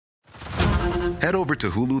Head over to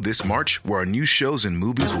Hulu this March, where our new shows and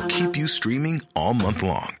movies will keep you streaming all month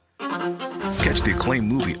long. Catch the acclaimed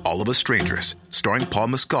movie All of Us Strangers, starring Paul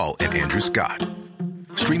Mescal and Andrew Scott.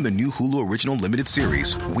 Stream the new Hulu original limited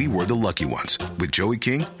series We Were the Lucky Ones with Joey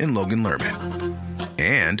King and Logan Lerman.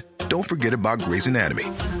 And don't forget about Grey's Anatomy.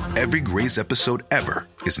 Every Grey's episode ever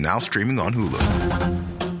is now streaming on Hulu.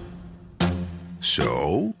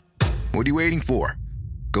 So, what are you waiting for?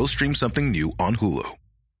 Go stream something new on Hulu.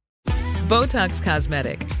 Botox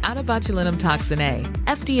Cosmetic, out of botulinum toxin A,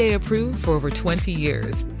 FDA approved for over 20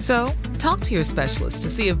 years. So, talk to your specialist to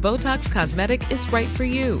see if Botox Cosmetic is right for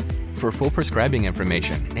you. For full prescribing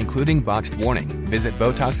information, including boxed warning, visit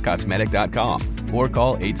BotoxCosmetic.com or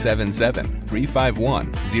call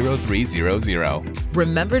 877-351-0300.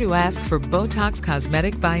 Remember to ask for Botox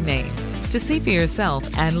Cosmetic by name. To see for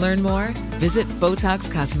yourself and learn more, visit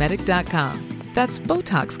BotoxCosmetic.com. That's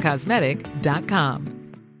BotoxCosmetic.com.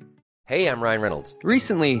 Hey, I'm Ryan Reynolds.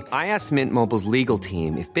 Recently, I asked Mint Mobile's legal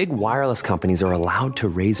team if big wireless companies are allowed to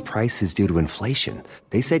raise prices due to inflation.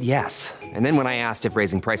 They said yes. And then when I asked if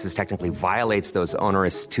raising prices technically violates those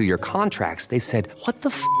onerous two-year contracts, they said, "What the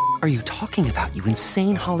f*** are you talking about, you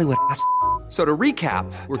insane Hollywood ass?" So to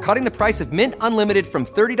recap, we're cutting the price of Mint Unlimited from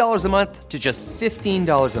 $30 a month to just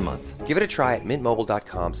 $15 a month. Give it a try at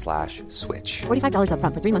mintmobile.com/switch. $45 up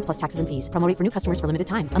front for 3 months plus taxes and fees. Promo rate for new customers for limited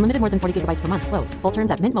time. Unlimited more than 40 gigabytes per month. Slows full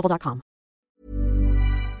terms at mintmobile.com.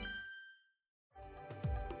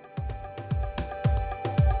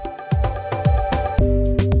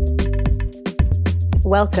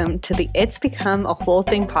 Welcome to the It's Become a Whole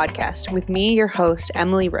Thing podcast with me, your host,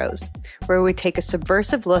 Emily Rose, where we take a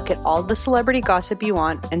subversive look at all the celebrity gossip you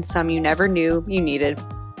want and some you never knew you needed.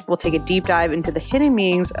 We'll take a deep dive into the hidden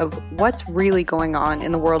meanings of what's really going on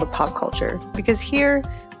in the world of pop culture, because here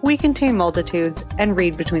we contain multitudes and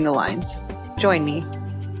read between the lines. Join me.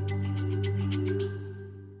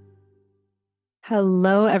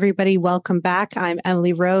 Hello, everybody. Welcome back. I'm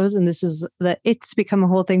Emily Rose, and this is the It's Become a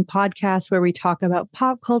Whole Thing podcast where we talk about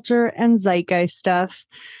pop culture and zeitgeist stuff.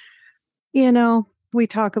 You know, we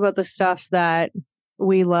talk about the stuff that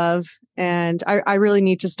we love, and I really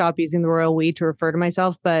need to stop using the royal we to refer to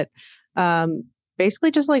myself, but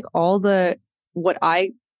basically just like all the what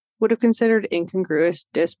I would have considered incongruous,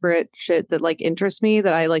 disparate shit that like interests me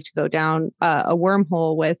that I like to go down a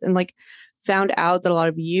wormhole with, and like found out that a lot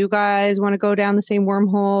of you guys want to go down the same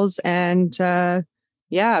wormholes, and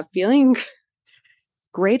feeling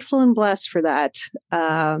grateful and blessed for that.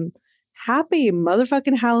 Happy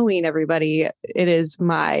motherfucking Halloween, everybody. It is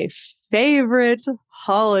my favorite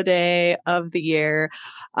holiday of the year.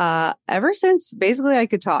 Ever since basically I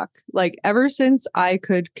could talk, like ever since I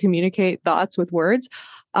could communicate thoughts with words,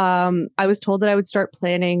 I was told that I would start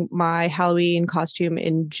planning my Halloween costume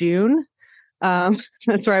in June.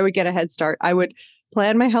 That's where I would get a head start. I would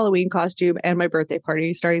plan my Halloween costume and my birthday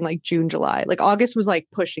party starting like June, July. Like August was like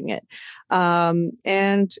pushing it.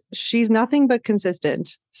 And she's nothing but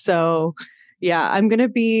consistent. So yeah, I'm going to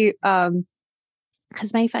be,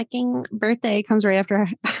 because my fucking birthday comes right after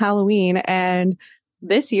Halloween. And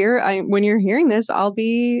this year, when you're hearing this, I'll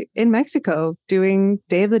be in Mexico doing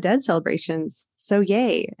Day of the Dead celebrations. So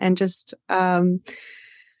yay. And just,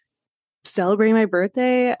 celebrating my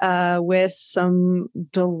birthday with some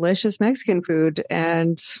delicious Mexican food.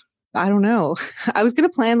 And I don't know. I was going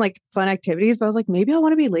to plan like fun activities, but I was like, maybe I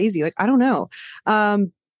want to be lazy. Like, I don't know.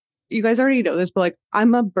 You guys already know this, but like,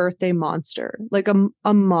 I'm a birthday monster, like a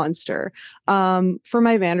monster. For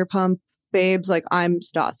my Vanderpump babes, like I'm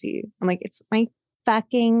Stassi. I'm like, it's my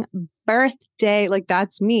fucking birthday. Like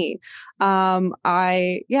that's me.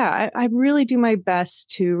 I really do my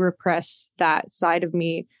best to repress that side of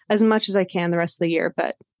me as much as I can the rest of the year,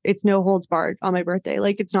 but it's no holds barred on my birthday.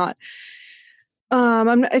 Like it's not,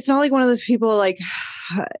 it's not like one of those people like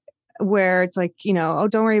where it's like, you know, oh,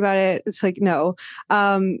 don't worry about it. It's like, no,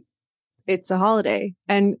 it's a holiday.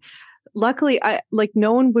 And luckily I like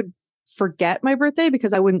no one would forget my birthday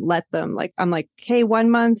because I wouldn't let them. Like I'm like, hey,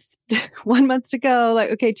 1 month to go. Like,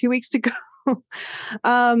 okay, 2 weeks to go.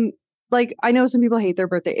 Like I know some people hate their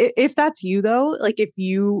birthday. If that's you though, like if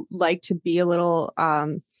you like to be a little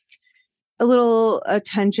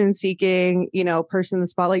attention seeking, you know, person in the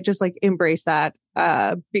spotlight, just like embrace that.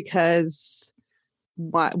 Because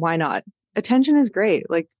why not? Attention is great.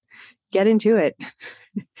 Like get into it.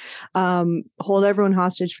 Hold everyone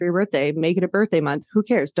hostage for your birthday, make it a birthday month. Who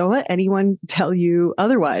cares? Don't let anyone tell you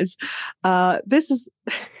otherwise. This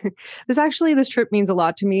trip means a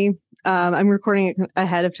lot to me. I'm recording it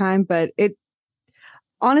ahead of time, but it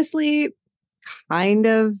honestly kind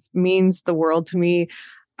of means the world to me.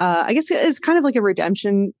 I guess it's kind of like a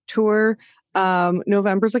redemption tour.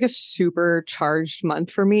 November's like a super charged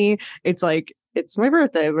month for me. It's like, it's my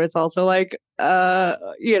birthday, but it's also like,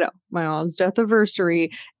 you know, my mom's death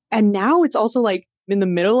anniversary. And now it's also like in the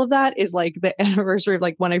middle of that is like the anniversary of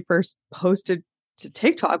like when I first posted to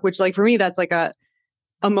TikTok, which like for me, that's like a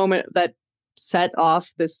moment that set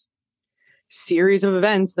off this series of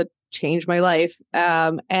events that changed my life.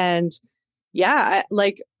 And yeah,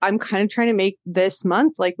 I'm kind of trying to make this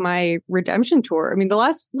month like my redemption tour. I mean, the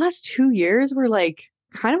last 2 years were like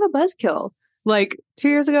kind of a buzzkill. Like 2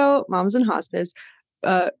 years ago, mom was in hospice.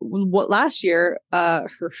 Last year,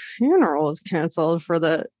 her funeral was canceled for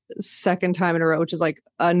the second time in a row, which is like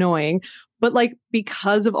annoying. But like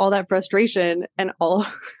because of all that frustration and all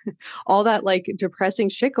that like depressing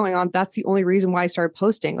shit going on, that's the only reason why I started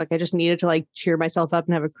posting. Like I just needed to like cheer myself up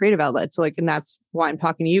and have a creative outlet. So like, and that's why I'm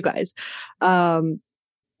talking to you guys. A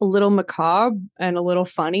little macabre and a little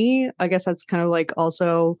funny. I guess that's kind of like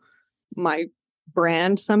also my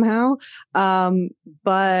brand somehow.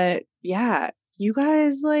 But yeah, you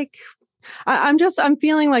guys like, I'm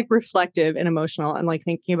feeling like reflective and emotional and like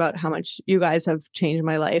thinking about how much you guys have changed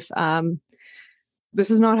my life. This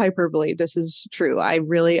is not hyperbole. This is true. I've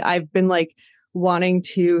been like wanting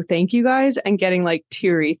to thank you guys and getting like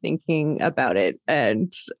teary thinking about it.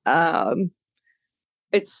 And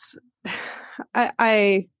it's,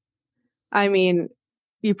 I mean,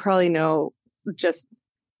 you probably know, just,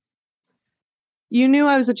 you knew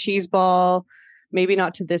I was a cheese ball, maybe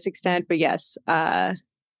not to this extent, but yes,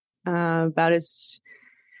 about as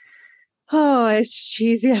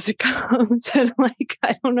cheesy as it comes. And like,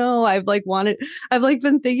 I don't know, I've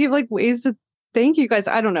been thinking of like ways to thank you guys.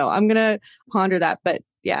 I don't know. I'm going to ponder that, but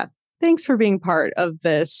yeah, thanks for being part of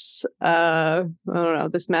this, I don't know,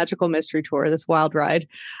 this magical mystery tour, this wild ride.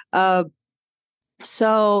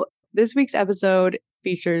 So this week's episode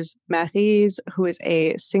features Maryze, who is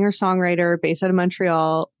a singer-songwriter based out of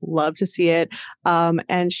Montreal. Love to see it.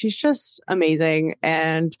 And she's just amazing,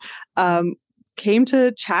 and came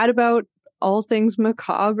to chat about all things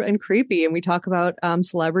macabre and creepy. And we talk about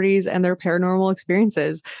celebrities and their paranormal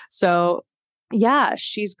experiences. So yeah,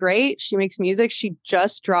 she's great. She makes music. She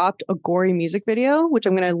just dropped a gory music video, which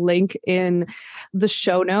I'm going to link in the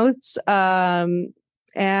show notes.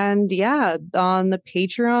 And yeah, on the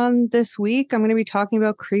Patreon this week, I'm going to be talking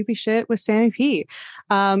about creepy shit with Sammy P.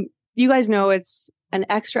 You guys know it's an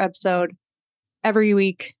extra episode every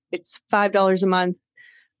week. It's $5 a month.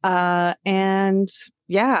 And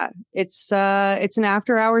yeah, it's an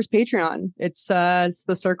after hours Patreon. It's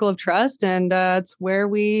the circle of trust, and it's where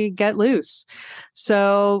we get loose.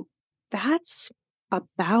 So that's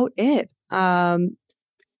about it.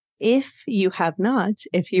 If you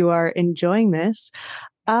are enjoying this,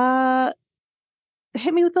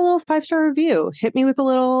 hit me with a little 5-star review. Hit me with a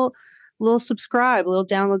little subscribe, a little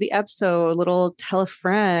download the episode, a little tell a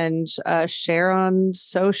friend, share on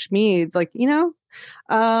social medias, like, you know.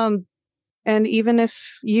 And even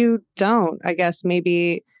if you don't, I guess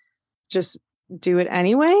maybe just do it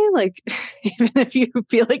anyway. Like, even if you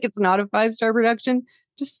feel like it's not a 5-star production,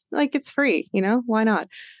 just like, it's free, you know, why not?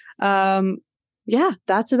 Yeah,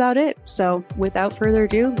 that's about it. So without further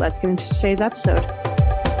ado, let's get into today's episode.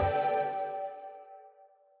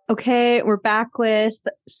 Okay, we're back with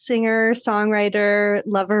singer, songwriter,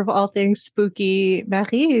 lover of all things spooky,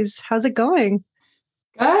 Maryze. How's it going?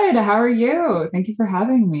 Good. How are you? Thank you for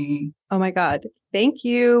having me. Oh my God. Thank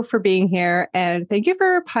you for being here. And thank you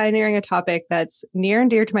for pioneering a topic that's near and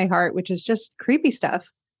dear to my heart, which is just creepy stuff.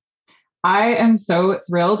 I am so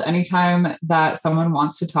thrilled anytime that someone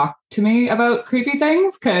wants to talk to me about creepy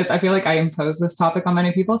things, because I feel like I impose this topic on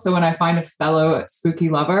many people. So when I find a fellow spooky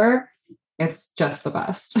lover, it's just the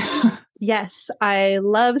best. Yes, I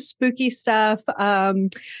love spooky stuff.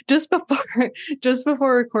 Just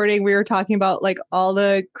before recording, we were talking about like all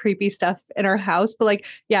the creepy stuff in our house, but like,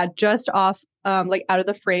 yeah, just off, like out of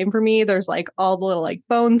the frame for me, there's like all the little like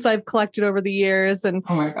bones I've collected over the years, and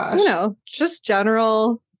oh my gosh, you know, just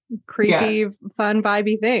general creepy, fun,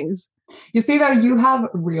 vibey things. You see that you have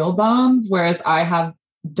real bones, whereas I have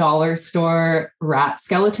dollar store rat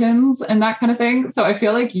skeletons and that kind of thing. So I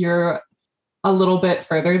feel like you're a little bit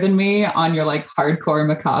further than me on your like hardcore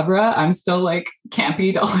macabre. I'm still like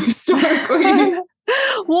campy dollar store queen.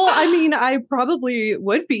 Well, I mean, I probably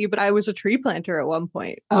would be, but I was a tree planter at one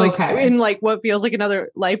point. Okay. Like, in like what feels like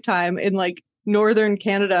another lifetime in like northern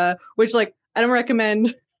Canada, which like I don't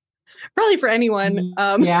recommend probably for anyone.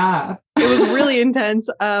 Yeah. It was really intense.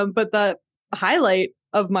 But the highlight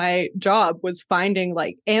of my job was finding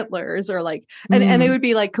like antlers or like, and they would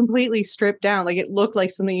be like completely stripped down. Like it looked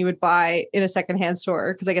like something you would buy in a secondhand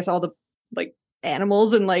store. Cause I guess all the like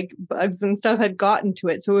animals and like bugs and stuff had gotten to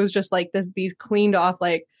it. So it was just like these cleaned off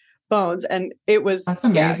like bones. And it was, that's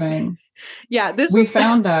amazing. Yeah. We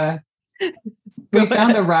found a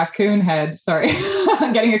raccoon head. Sorry.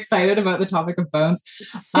 I'm getting excited about the topic of bones.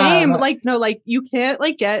 Same. You can't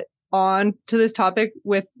like get on to this topic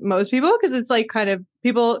with most people because it's like kind of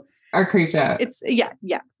people are creeped out. It's yeah.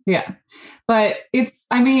 But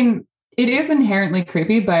it is inherently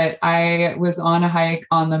creepy, but I was on a hike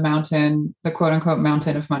on the mountain, the quote unquote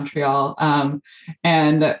mountain of Montreal.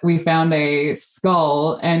 And we found a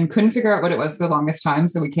skull and couldn't figure out what it was for the longest time.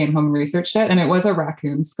 So we came home and researched it, and it was a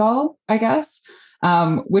raccoon skull, I guess,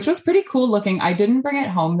 which was pretty cool looking. I didn't bring it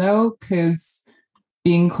home though, because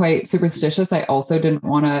being quite superstitious, I also didn't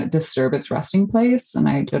want to disturb its resting place, and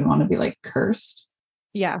I didn't want to be like cursed.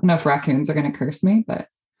 Yeah. I don't know if raccoons are going to curse me, but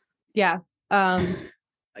yeah.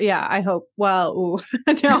 Yeah, I hope. Well,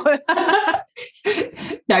 no.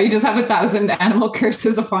 Now you just have 1,000 animal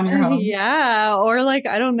curses upon your home. Yeah, or like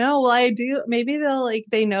I don't know. Well, I do. Maybe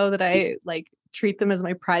they know that I like treat them as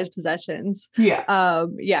my prized possessions. Yeah.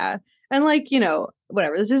 Yeah, and like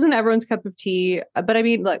whatever. This isn't everyone's cup of tea, but I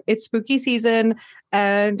mean, look, it's spooky season,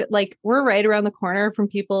 and like we're right around the corner from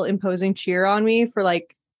people imposing cheer on me for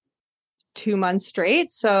like 2 months straight,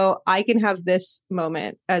 so I can have this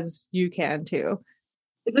moment as you can too.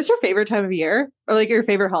 Is this your favorite time of year, or like your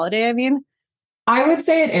favorite holiday? I mean, I would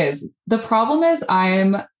say it is. The problem is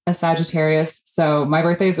I'm a Sagittarius, so my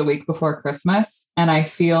birthday is a week before Christmas, and I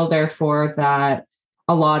feel therefore that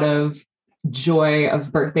a lot of joy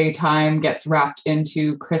of birthday time gets wrapped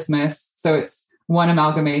into Christmas. So it's one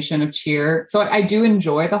amalgamation of cheer. So I do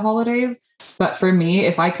enjoy the holidays, but for me,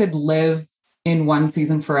 if I could live in one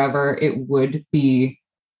season forever, it would be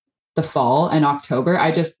the fall and October.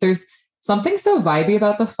 There's something so vibey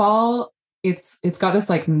about the fall. It's got this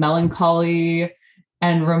like melancholy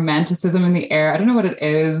and romanticism in the air. I don't know what it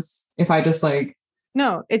is. If I just like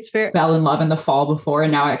it's fair. Fell in love in the fall before,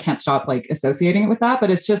 and now I can't stop like associating it with that.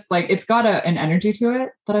 But it's just like it's got an energy to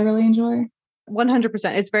it that I really enjoy.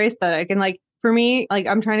 100%. It's very aesthetic, and like for me, like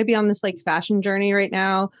I'm trying to be on this like fashion journey right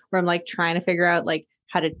now, where I'm like trying to figure out like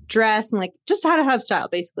how to dress and like just how to have style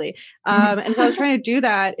basically. And so I was trying to do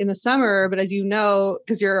that in the summer, but as you know,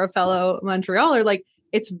 because you're a fellow Montrealer, like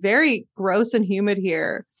it's very gross and humid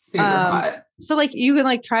here. Super hot. So like you can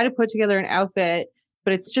like try to put together an outfit,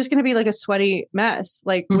 but it's just going to be like a sweaty mess.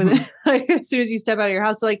 Like when like, as soon as you step out of your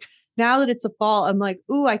house. So like now that it's the fall, I'm like,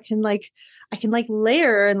 ooh, I can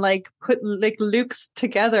layer and like put like looks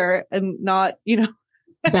together and not,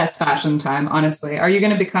 Best fashion time, honestly. Are you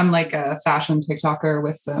going to become like a fashion TikToker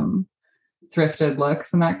with some thrifted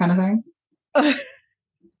looks and that kind of thing?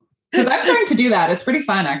 Because I'm starting to do that. It's pretty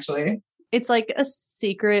fun, actually. It's like a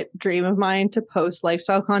secret dream of mine to post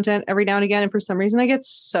lifestyle content every now and again. And for some reason, I get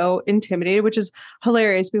so intimidated, which is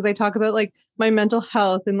hilarious because I talk about like my mental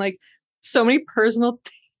health and like so many personal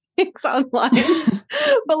things online.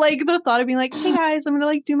 But like the thought of being like, hey guys, I'm gonna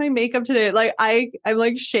like do my makeup today, like I'm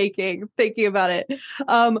like shaking thinking about it.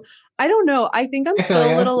 I don't know, I think I'm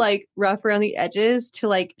still a little like rough around the edges to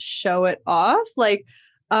like show it off. Like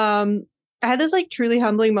I had this like truly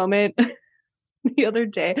humbling moment the other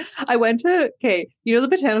day. I went to the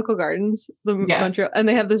Botanical Gardens, Montreal, and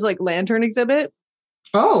they have this like lantern exhibit.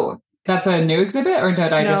 Oh, that's a new exhibit, or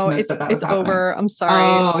did I just miss that was happening? Over. I'm sorry.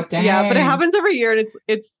 Oh, dang. Yeah, but it happens every year, and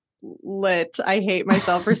it's lit. I hate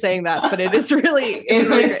myself for saying that, but it is really is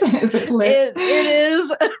it lit? It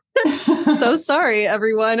is. So sorry,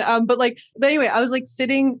 everyone. But anyway, I was like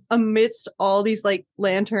sitting amidst all these like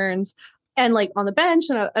lanterns and like on the bench,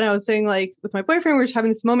 and I was sitting like with my boyfriend. We were just having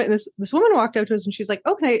this moment, and this woman walked up to us, and she was like,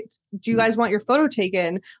 "Oh, do you guys want your photo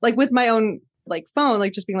taken?" Like with my own like phone,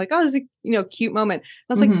 like just being like, "Oh, this is a cute moment." And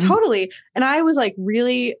I was like, "Totally." And I was like,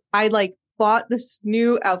 really, I like bought this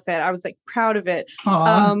new outfit. I was like proud of it.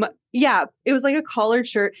 Yeah, it was like a collared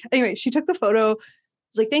shirt. Anyway, she took the photo. I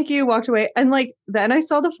was like, "Thank you," walked away. And like, then I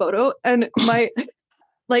saw the photo, and my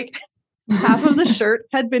like half of the shirt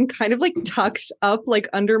had been kind of like tucked up like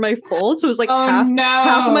under my fold. So it was like half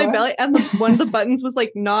of my belly, and one of the buttons was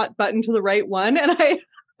like not buttoned to the right one. And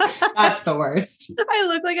that's the worst. I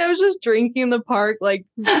looked like I was just drinking in the park, like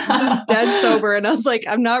just dead sober. And I was like,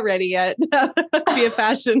 I'm not ready yet to be a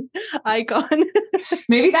fashion icon.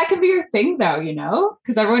 Maybe that could be your thing though,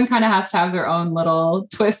 because everyone kind of has to have their own little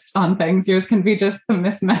twist on things. Yours can be just the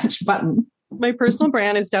mismatched button. My personal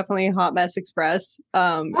brand is definitely Hot Mess Express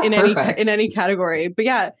in any category. But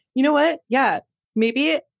yeah, you know what? Yeah,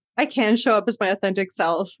 maybe I can show up as my authentic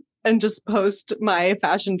self and just post my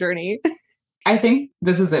fashion journey. I think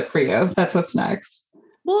this is it for you. That's what's next.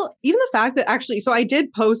 Well, even the fact that actually, so I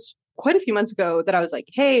did post quite a few months ago that I was like,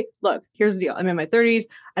 hey, look, here's the deal. I'm in my 30s.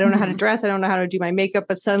 I don't know how to dress. I don't know how to do my makeup.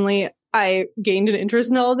 But suddenly I gained an interest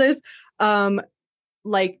in all of this.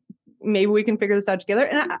 Like, maybe we can figure this out together.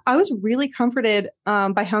 And I was really comforted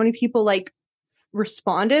by how many people like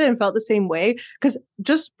responded and felt the same way. Because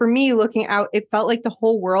just for me looking out, it felt like the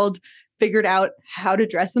whole world figured out how to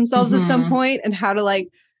dress themselves at some point and how to like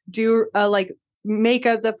do like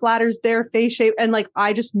makeup that flatters their face shape. And like,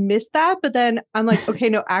 I just missed that. But then I'm like, okay,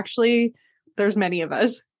 no, actually, there's many of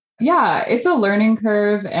us. Yeah, it's a learning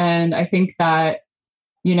curve. And I think that,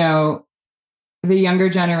 you know, the younger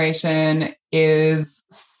generation is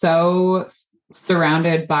so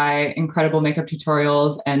surrounded by incredible makeup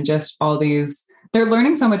tutorials and just all these, they're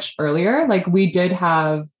learning so much earlier. Like we did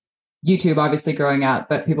have YouTube obviously growing up,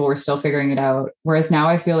 but people were still figuring it out. Whereas now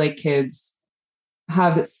I feel like kids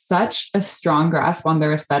have such a strong grasp on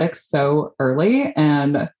their aesthetics so early,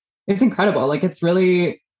 and it's incredible. Like it's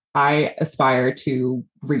really, I aspire to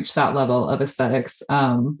reach that level of aesthetics.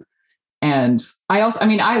 And I also, I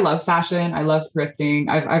mean, I love fashion. I love thrifting.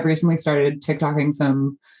 I've recently started TikToking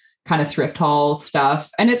some kind of thrift haul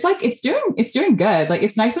stuff. And it's like, it's doing good. Like,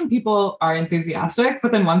 it's nice when people are enthusiastic,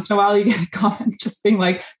 but then once in a while you get a comment just being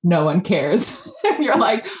like, no one cares. And you're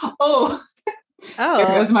like, oh, there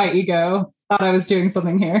goes my ego. Thought I was doing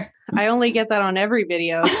something here. I only get that on every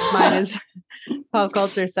video. Mine is pop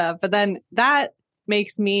culture stuff. But then that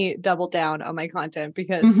makes me double down on my content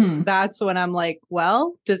because that's when I'm like,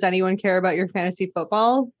 well, does anyone care about your fantasy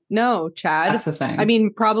football? No, Chad. That's the thing. I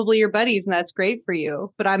mean, probably your buddies, and that's great for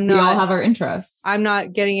you. But I'm not. We all have our interests. I'm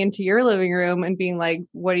not getting into your living room and being like,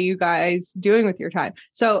 what are you guys doing with your time?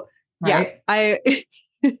 So yeah,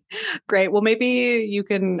 great. Well, maybe you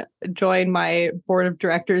can join my board of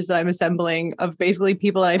directors that I'm assembling of basically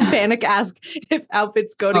people that I panic ask if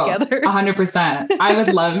outfits go together. 100%. I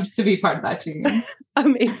would love to be part of that team.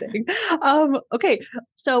 Amazing. Okay.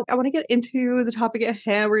 So I want to get into the topic at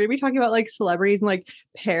hand. We're going to be talking about like celebrities and like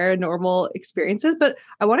paranormal experiences, but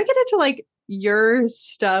I want to get into like your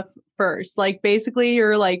stuff first. Like basically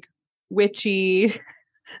your like witchy,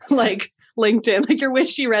 like LinkedIn, like your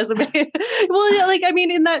witchy resume. Well, like, I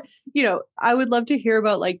mean, in that, you know, I would love to hear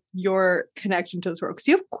about like your connection to this world because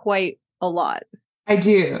you have quite a lot. I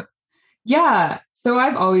do. Yeah. So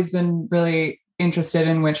I've always been really interested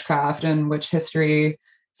in witchcraft and witch history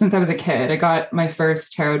since I was a kid. I got my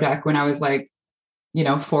first tarot deck when I was like, you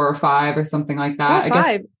know, 4 or 5 or something like that. 4 or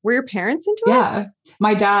 5. Were your parents into it? Yeah.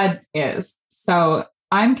 My dad is. So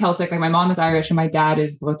I'm Celtic. Like my mom is Irish and my dad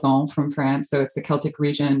is Breton from France. So it's the Celtic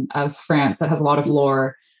region of France that has a lot of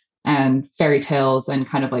lore and fairy tales and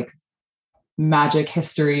kind of like magic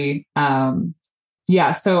history.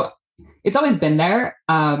 Yeah. So it's always been there.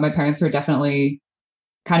 My parents were definitely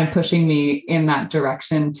kind of pushing me in that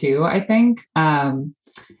direction too, I think. And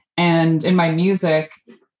in my music,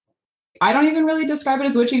 I don't even really describe it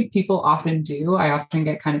as witchy. People often do. I often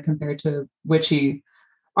get kind of compared to witchy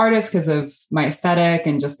artists because of my aesthetic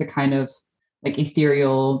and just the kind of like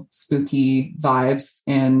ethereal, spooky vibes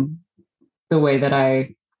in the way that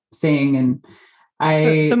I sing. And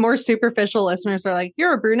the more superficial listeners are like,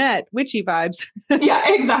 you're a brunette, witchy vibes. Yeah,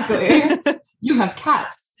 exactly. You have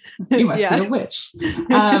cats. You must be a witch.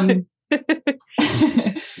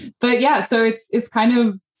 But yeah, so it's kind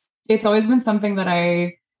of, it's always been something that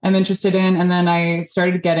I am interested in. And then I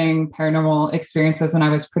started getting paranormal experiences when I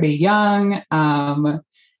was pretty young.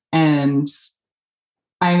 And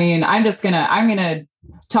I mean, I'm going to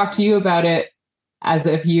talk to you about it as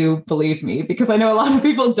if you believe me, because I know a lot of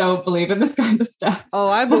people don't believe in this kind of stuff. Oh,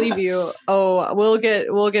 I believe you. Oh, we'll get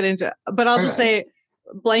into it. But I'll just say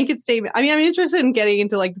blanket statement. I mean, I'm interested in getting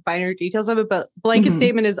into like the finer details of it, but blanket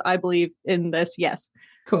statement is I believe in this. Yes.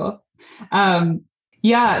 Cool.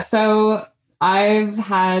 Yeah. So I've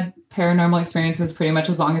had paranormal experiences pretty much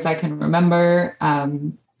as long as I can remember,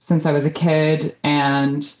 since I was a kid,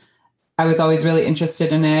 and I was always really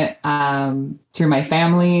interested in it through my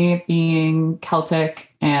family being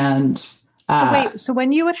Celtic. And so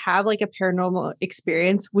when you would have like a paranormal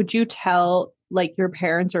experience, would you tell like your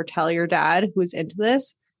parents or tell your dad who's into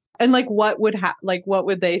this? And like what would what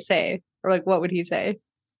would they say, or like what would he say?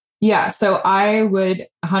 Yeah, so I would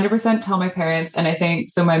 100% tell my parents, and I think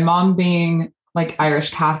so. My mom, being like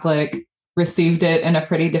Irish Catholic, received it in a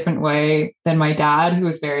pretty different way than my dad, who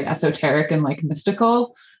was very esoteric and like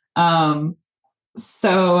mystical.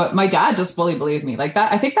 So my dad just fully believed me like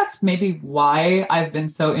that. I think that's maybe why I've been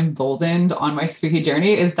so emboldened on my spooky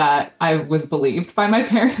journey, is that I was believed by my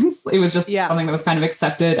parents. It was just something that was kind of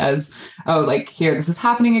accepted as, oh, like here, this is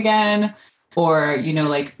happening again. or, you know,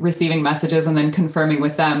 like receiving messages and then confirming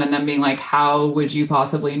with them and then being like, how would you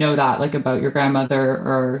possibly know that, like about your grandmother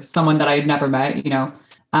or someone that I had never met, you know?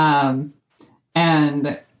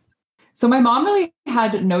 And so my mom really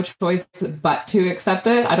had no choice but to accept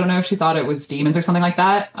it. I don't know if she thought it was demons or something like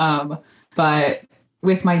that. But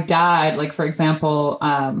with my dad, like, for example,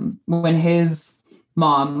 when his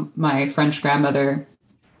mom, my French grandmother,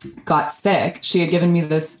 got sick, she had given me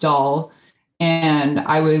this doll, and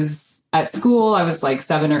I was at school. I was like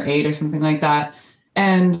 7 or 8 or something like that.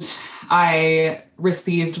 And I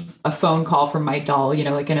received a phone call from my doll, you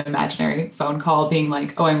know, like an imaginary phone call being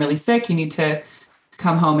like, oh, I'm really sick. You need to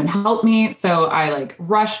come home and help me. So I like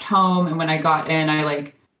rushed home. And when I got in, I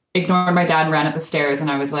like ignored my dad and ran up the stairs.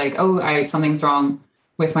 And I was like, oh, something's wrong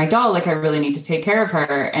with my doll. Like, I really need to take care of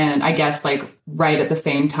her. And I guess like right at the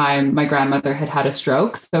same time, my grandmother had had a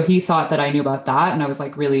stroke. So he thought that I knew about that. And I was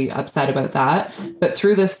like really upset about that. But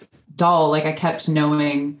through this doll, like I kept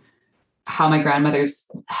knowing how my grandmother's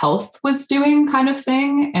health was doing, kind of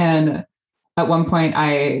thing. And at one point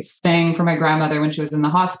I sang for my grandmother when she was in the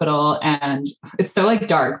hospital, and it's so like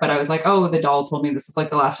dark, but I was like, oh, the doll told me this is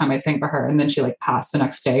like the last time I'd sing for her. And then she like passed the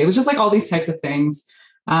next day. It was just like all these types of things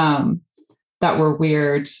that were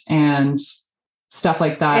weird and stuff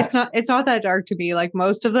like that. It's not that dark to me. Like,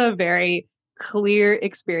 most of the very clear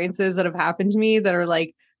experiences that have happened to me that are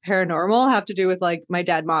like paranormal have to do with like my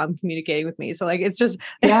dad, mom communicating with me. So like, it's just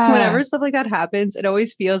whenever stuff like that happens, it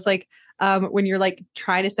always feels like when you're like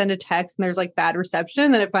trying to send a text and there's like bad reception,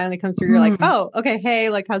 and then it finally comes through, you're like, oh, okay, hey,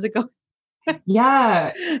 like, how's it going?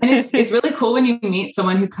 Yeah. And it's really cool when you meet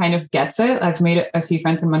someone who kind of gets it. I've made a few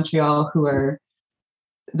friends in Montreal who are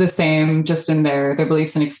the same, just in their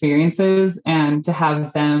beliefs and experiences, and to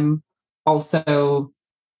have them also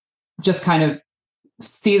just kind of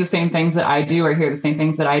see the same things that I do or hear the same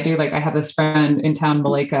things that I do. Like, I have this friend in town,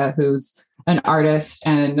 Malika, who's an artist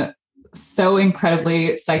and so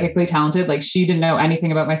incredibly psychically talented. Like, she didn't know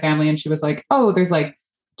anything about my family. And she was like, oh, there's like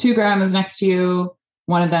 2 grandmas next to you.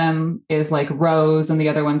 One of them is like rose and the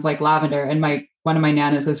other one's like lavender. And one of my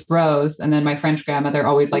nanas is rose. And then my French grandmother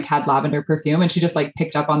always like had lavender perfume, and she just like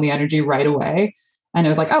picked up on the energy right away. And it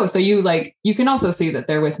was like, oh, so you can also see that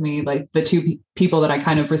they're with me, like the 2 people that I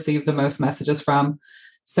kind of received the most messages from.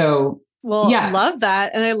 So, yeah. Love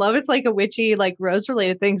that. And I love it's like a witchy, like rose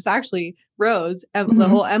related things. Actually, Rose, the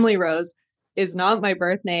whole Emily Rose is not my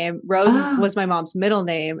birth name. Rose was my mom's middle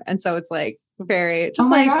name. And so it's like very just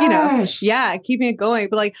like, you know, yeah, keeping it going.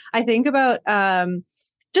 But like, I think about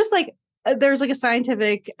just like there's like a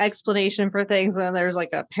scientific explanation for things, and then there's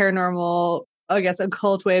like a paranormal, I guess,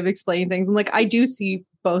 occult way of explaining things. And like, I do see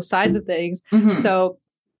both sides of things. So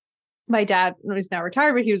my dad, he's now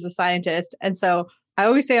retired, but he was a scientist. And so I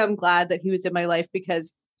always say I'm glad that he was in my life,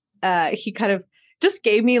 because he kind of just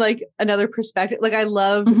gave me like another perspective. Like, I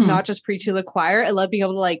love not just preaching to the choir. I love being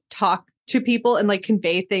able to like talk to people and like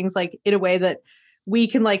convey things like in a way that we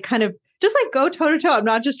can like kind of just like go toe to toe. I'm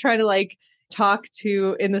not just trying to like talk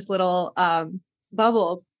to in this little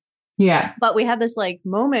bubble. Yeah. But we had this like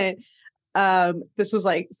moment. This was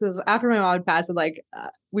after my mom had passed, and like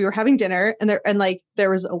we were having dinner, and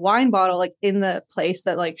there was a wine bottle like in the place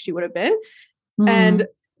that like she would have been. And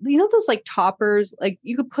you know, those like toppers, like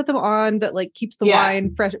you could put them on that like keeps the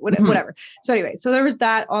wine fresh, whatever. So anyway, so there was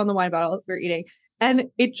that on the wine bottle we were eating, and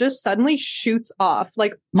it just suddenly shoots off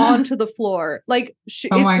like onto the floor. Like,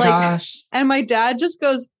 oh my gosh. And my dad just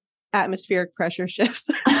goes, atmospheric pressure shifts.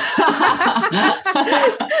 So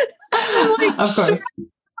I'm like, of course.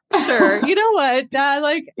 Sure. You know what, Dad?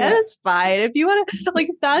 Like, it's fine. If you want to, like,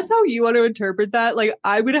 if that's how you want to interpret that, like,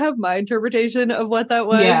 I'm going to have my interpretation of what that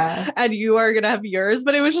was, and you are going to have yours.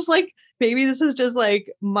 But it was just like, maybe this is just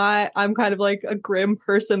like I'm kind of like a grim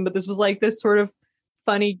person, but this was like this sort of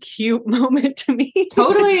funny, cute moment to me.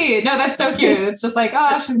 Totally. No, that's so cute. It's just like,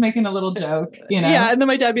 oh, she's making a little joke, you know? Yeah. And then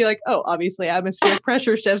my dad be like, oh, obviously atmospheric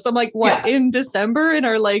pressure shifts. I'm like, what, in December in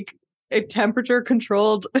our like a temperature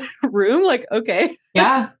controlled room? Like, okay.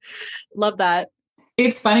 Yeah. Love that.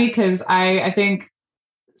 It's funny because I think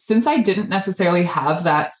since I didn't necessarily have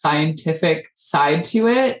that scientific side to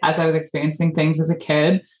it as I was experiencing things as a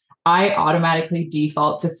kid, I automatically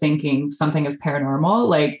default to thinking something is paranormal.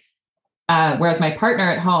 Like, whereas my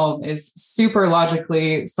partner at home is super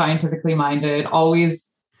logically, scientifically minded, always,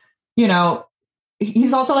 you know,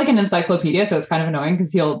 he's also like an encyclopedia. So it's kind of annoying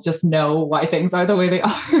because he'll just know why things are the way they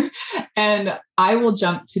are. And I will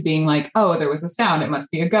jump to being like, oh, there was a sound. It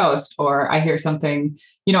must be a ghost. Or I hear something,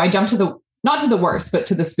 you know, I jump to not to the worst, but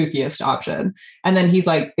to the spookiest option. And then he's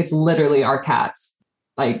like, it's literally our cats.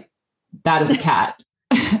 Like, that is a cat.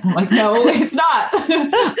 I'm like, no, it's not.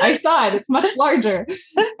 I saw it. It's much larger.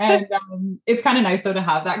 And it's kind of nice though to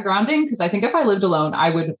have that grounding, because I think if I lived alone, I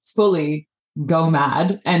would fully go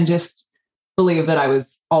mad and just believe that I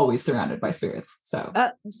was always surrounded by spirits. So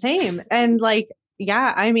same. And like,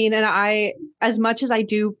 yeah, I mean, and I, as much as I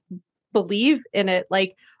do believe in it,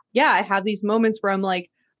 like, yeah, I have these moments where I'm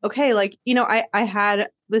like, okay, like, you know, I had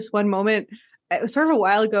this one moment, it was sort of a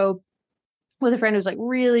while ago, with a friend who was like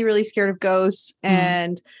really, really scared of ghosts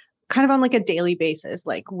and kind of on like a daily basis,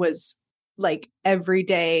 like was like every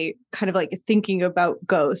day kind of like thinking about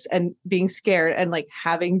ghosts and being scared and like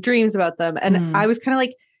having dreams about them. And I was kind of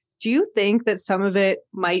like, do you think that some of it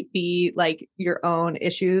might be like your own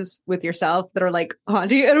issues with yourself that are like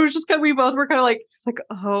haunting you? And it was just kind of, we both were kind of like,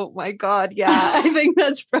 oh my God. Yeah. I think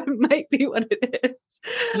might be what it is.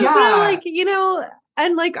 Yeah. But I'm like, you know,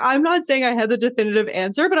 and like, I'm not saying I had the definitive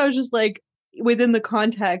answer, but I was just like, within the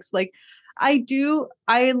context, like I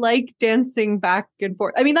like dancing back and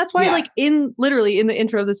forth. I mean, that's why like literally in the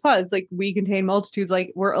intro of this pod, it's like we contain multitudes,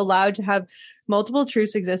 like we're allowed to have multiple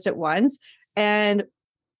truths exist at once. And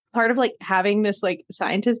part of like having this like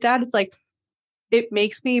scientist dad, it's like, it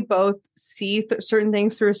makes me both see certain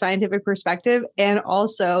things through a scientific perspective and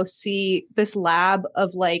also see this lab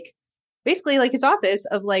of like, basically like his office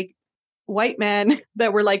of like white men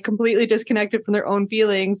that were like completely disconnected from their own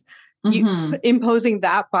feelings, imposing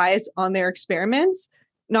that bias on their experiments,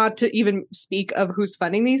 not to even speak of who's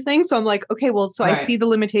funding these things. So I'm like, okay, well, so I see the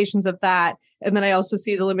limitations of that. And then I also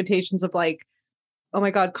see the limitations of like, oh my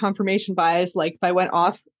God, confirmation bias. Like if I went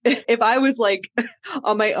off, if I was like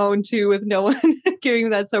on my own too, with no one giving me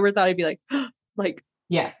that sober thought, I'd be like,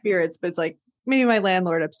 spirits, but it's like maybe my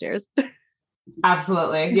landlord upstairs.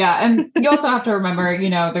 Absolutely. Yeah. And you also have to remember, you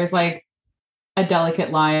know, there's like a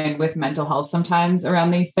delicate line with mental health sometimes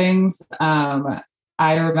around these things. I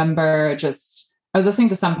remember I was listening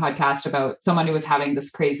to some podcast about someone who was having this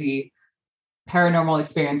crazy paranormal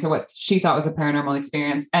experience, or what she thought was a paranormal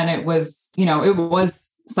experience. And it was, you know, it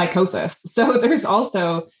was psychosis. So there's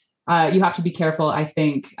also, you have to be careful, I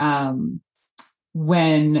think,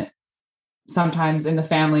 when sometimes in the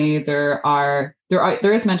family there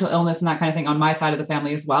is mental illness and that kind of thing on my side of the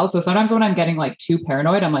family as well. So sometimes when I'm getting like too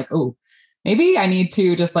paranoid, I'm like, oh, maybe I need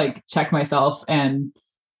to just like check myself and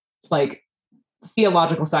like see a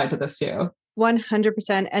logical side to this too.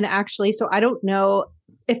 100%. And actually, so I don't know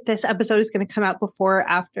if this episode is going to come out before or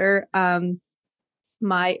after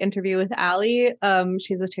my interview with Allie.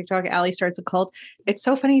 She's a TikTok, Allie Starts a Cult. It's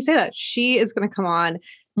so funny you say that. She is going to come on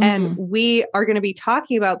and we are going to be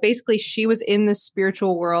talking about, basically she was in the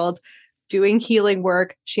spiritual world doing healing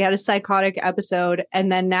work. She had a psychotic episode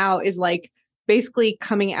and then now is like basically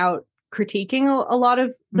coming out critiquing a lot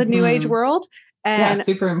of the new age world. And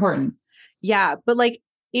super important. Yeah. But like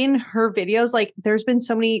in her videos, like there's been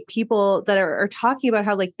so many people that are talking about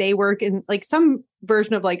how like they work in like some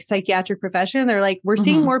version of like psychiatric profession. They're like, we're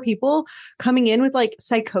seeing more people coming in with like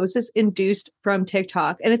psychosis induced from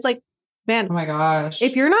TikTok. And it's like, man, oh my gosh,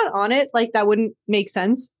 if you're not on it, like that wouldn't make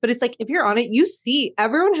sense. But it's like, if you're on it, you see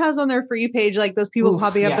everyone has on their For You page, like those people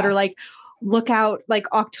popping up that are like, look out,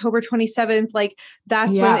 like October 27th, like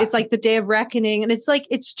that's when it's like the day of reckoning. And it's like,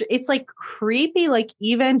 it's like creepy, like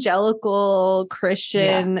evangelical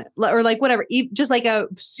Christian or like whatever, just like a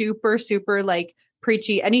super, super like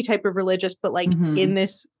preachy, any type of religious, but like in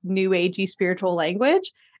this new agey spiritual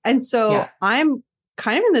language. And so I'm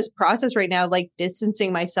kind of in this process right now, like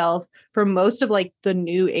distancing myself from most of like the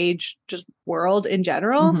new age just world in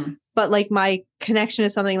general. But like my connection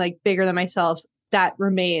is something like bigger than myself that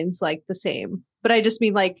remains like the same. But I just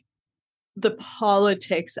mean like the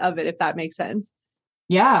politics of it, if that makes sense.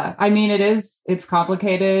 Yeah. I mean, it's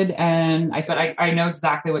complicated. And I know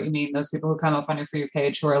exactly what you mean. Those people who come up on your For You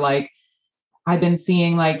page who are like, I've been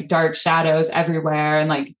seeing like dark shadows everywhere. And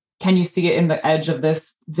like, can you see it in the edge of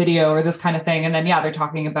this video or this kind of thing? And then, they're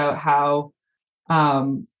talking about how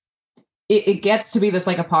it gets to be this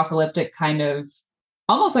like apocalyptic kind of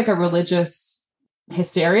almost like a religious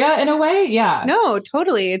hysteria in a way. Yeah. No,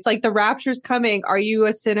 totally. It's like the rapture's coming. Are you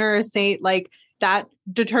a sinner or a saint? Like that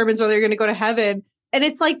determines whether you're going to go to heaven. And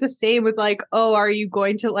it's like the same with like, oh, are you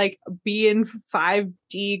going to like be in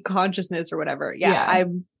 5D consciousness or whatever?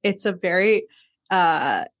 It's a very,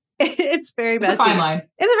 it's very messy. It's a fine line.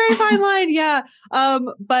 It's a very fine line. Yeah.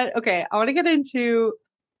 But okay, I want to get into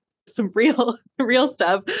some real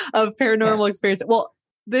stuff of paranormal experience. Well,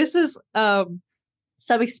 this is some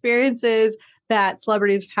experiences that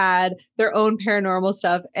celebrities had, their own paranormal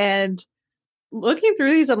stuff. And looking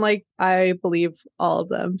through these, I'm like, I believe all of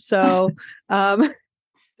them. So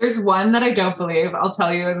there's one that I don't believe. I'll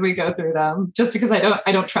tell you as we go through them, just because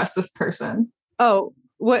I don't trust this person. Oh,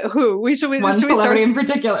 What? Who? One should we celebrity in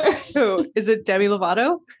particular. Who is it? Demi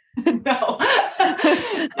Lovato? No,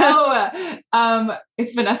 no.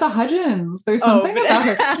 It's Vanessa Hudgens. There's something about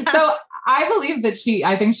her. So I believe that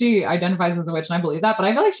I think she identifies as a witch, and I believe that. But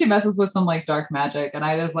I feel like she messes with some like dark magic, and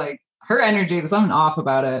I just like her energy. There's something off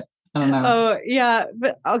about it. I don't know. Oh yeah,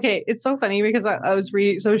 but okay, it's so funny because I was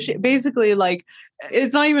reading. So she basically like,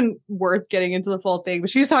 it's not even worth getting into the full thing, but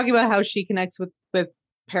she was talking about how she connects with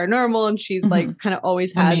paranormal, and she's like kind of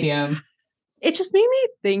always has. Medium. It just made me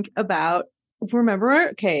think about. Remember,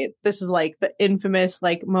 okay, this is like the infamous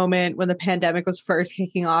like moment when the pandemic was first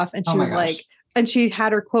kicking off, and she was like, and she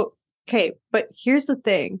had her quote. Okay, but here's the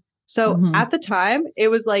thing. So at the time, it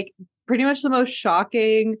was like pretty much the most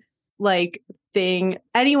shocking like thing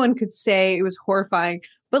anyone could say. It was horrifying.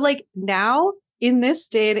 But like now in this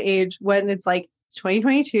day and age when it's like it's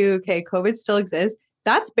 2022, okay, COVID still exists.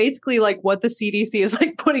 That's basically like what the CDC is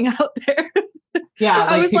like putting out there. Yeah,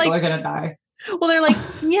 like people are gonna die. Well, they're like,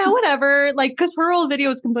 yeah, whatever. Like, because her whole video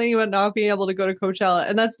was complaining about not being able to go to Coachella.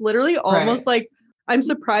 And that's literally almost like, I'm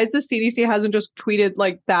surprised the CDC hasn't just tweeted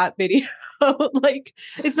like that video. Like,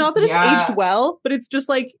 it's not that it's aged well, but it's just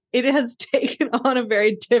like, it has taken on a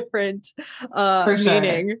very different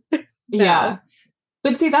meaning. Yeah.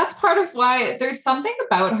 But see, that's part of why there's something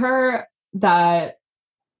about her that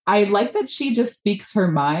I like, that she just speaks her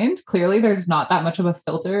mind. Clearly, there's not that much of a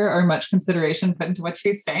filter or much consideration put into what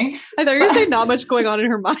she's saying. I thought you were going to say not much going on in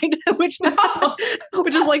her mind, which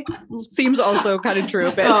is like, seems also kind of true.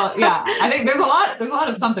 But well, yeah, I think there's a lot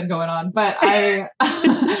of something going on, but I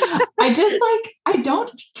just like, I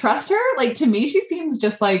don't trust her. Like, to me, she seems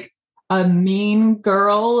just like a mean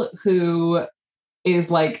girl who is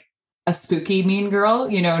like a spooky mean girl,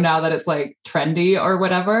 you know, now that it's like trendy or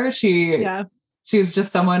whatever. She's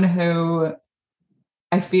just someone who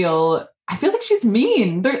I feel like she's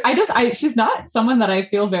mean. She's not someone that I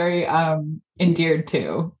feel very endeared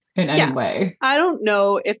to in any way. I don't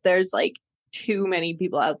know if there's like too many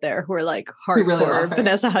people out there who are like hardcore really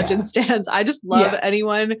Vanessa Hudgens stands. I just love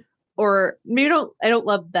anyone, or maybe I don't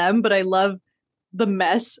love them, but I love the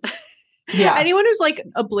mess. Yeah. Anyone who's like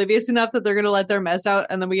oblivious enough that they're going to let their mess out,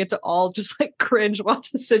 and then we get to all just like cringe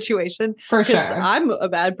watch the situation. For sure. I'm a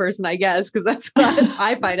bad person, I guess, because that's what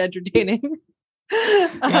I find entertaining.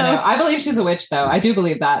 I believe she's a witch, though. I do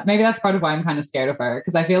believe that. Maybe that's part of why I'm kind of scared of her,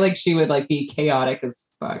 because I feel like she would like be chaotic as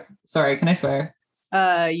fuck. Sorry, can I swear?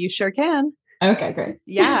 You sure can. Okay, great.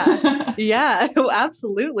 Yeah. Yeah,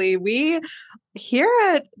 absolutely. We here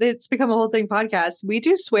at It's Become a Whole Thing podcast, we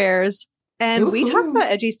do swears. And we talk about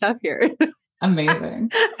edgy stuff here. Amazing.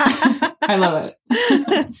 I love it.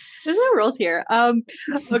 There's no rules here.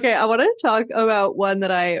 Okay, I want to talk about one that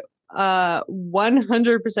I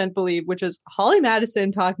 100% believe, which is Holly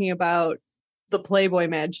Madison talking about the Playboy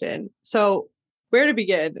Mansion. So where to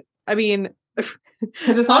begin? I mean,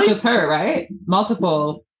 because it's not just her, right?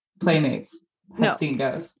 Multiple playmates have seen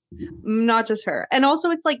ghosts. Not just her. And also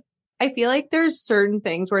it's like, I feel like there's certain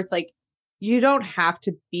things where it's like, you don't have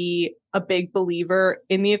to be a big believer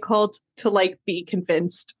in the occult to like be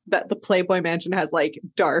convinced that the Playboy Mansion has like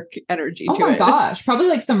dark energy to it. Oh my gosh. Probably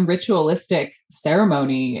like some ritualistic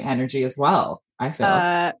ceremony energy as well, I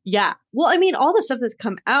feel. Yeah. Well, I mean, all the stuff that's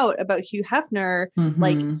come out about Hugh Hefner,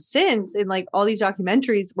 like since in like all these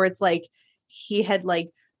documentaries where it's like he had like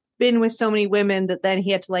been with so many women that then he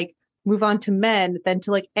had to like move on to men, then to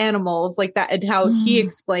like animals, like that, and how he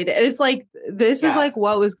explained it. And it's like, this is like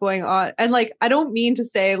what was going on. And like, I don't mean to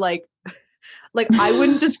say like I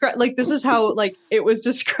wouldn't describe, like, this is how like it was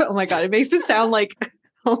described. Oh my God, it makes it sound like,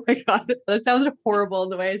 oh my God, that sounds horrible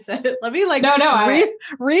the way I said it. Let me like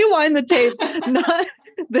rewind the tapes. Not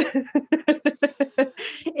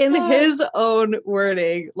in his own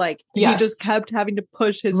wording, like he just kept having to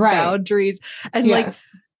push his boundaries and like,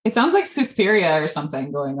 it sounds like Suspiria or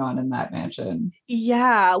something going on in that mansion.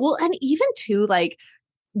 Yeah. Well, and even too, like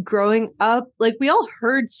growing up, like we all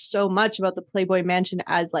heard so much about the Playboy Mansion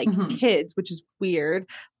as like kids, which is weird.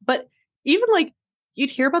 But even like you'd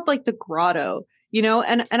hear about like the grotto, you know,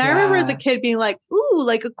 and I remember as a kid being like, ooh,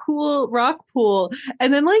 like a cool rock pool.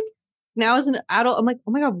 And then like now as an adult, I'm like,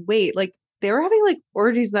 oh my God, wait, like they were having like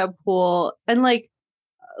orgies in that pool, and like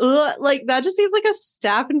that just seems like a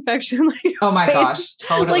staph infection. Like, oh my gosh,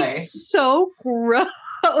 totally. Like so gross.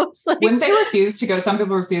 Like, wouldn't they refuse to go? Some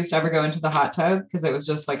people refused to ever go into the hot tub because it was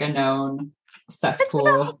just like a known cesspool.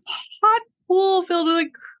 It's a hot pool filled with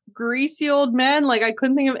like greasy old men. Like I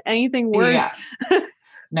couldn't think of anything worse. Yeah.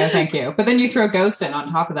 No, thank you. But then you throw ghosts in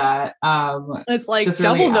on top of that. It's like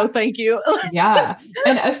double really, no, thank you. Yeah.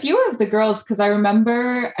 And a few of the girls, because I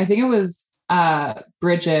remember, I think it was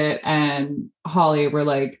Bridget and Holly were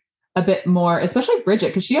like, a bit more, especially Bridget,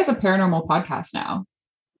 because she has a paranormal podcast now.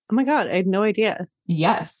 Oh my God, I had no idea.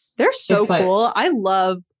 Yes. They're so It's like- cool. I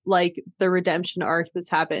love like the redemption arc that's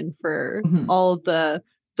happened for all of the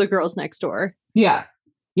girls next door. Yeah.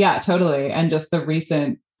 Yeah, totally. And just the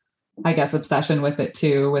recent, I guess, obsession with it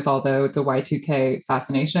too, with all the Y2K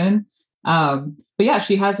fascination. But yeah,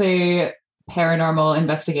 she has a paranormal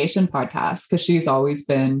investigation podcast because she's always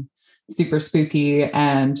been super spooky.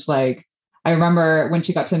 And like, I remember when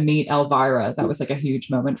she got to meet Elvira, that was like a huge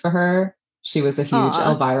moment for her. She was a huge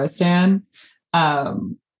Elvira stan.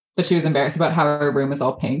 But she was embarrassed about how her room was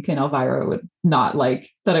all pink, and Elvira would not like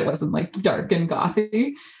that it wasn't like dark and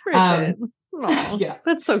gothy. Yeah,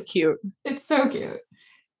 that's so cute. It's so cute.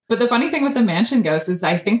 But the funny thing with the mansion ghosts is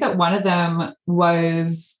I think that one of them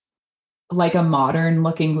was like a modern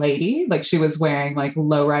looking lady. Like she was wearing like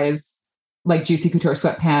low rise, like juicy couture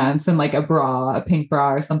sweatpants and like a bra, a pink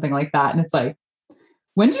bra or something like that. And it's like,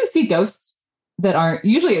 when do you see ghosts that aren't,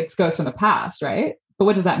 usually it's ghosts from the past, right? But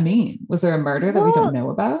what does that mean? Was there a murder that we don't know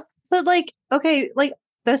about? But like, okay, like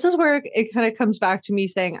this is where it kind of comes back to me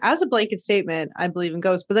saying, as a blanket statement, I believe in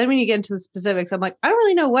ghosts. But then when you get into the specifics, I'm like, I don't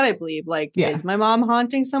really know what I believe. Like, is my mom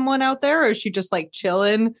haunting someone out there, or is she just like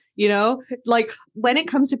chilling? You know, like when it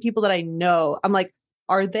comes to people that I know, I'm like,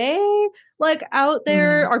 are they like out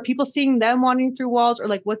there? Are people seeing them wandering through walls, or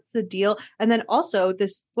like, what's the deal? And then also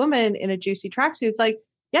this woman in a juicy tracksuit, it's like,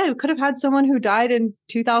 yeah, we could have had someone who died in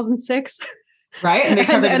 2006. Right. And,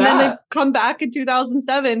 and then they come back in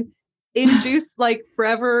 2007 in juice, like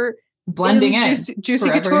forever blending in juicy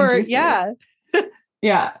couture. Yeah.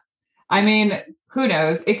 Yeah. I mean, who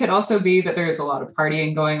knows? It could also be that there's a lot of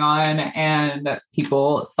partying going on and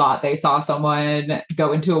people thought they saw someone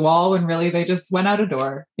go into a wall when really they just went out a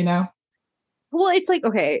door, you know? Well, it's like,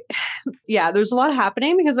 okay, yeah, there's a lot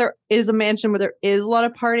happening because there is a mansion where there is a lot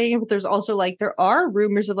of partying, but there's also like, there are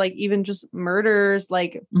rumors of like even just murders,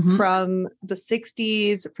 like from the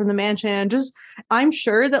 60s, from the mansion. Just, I'm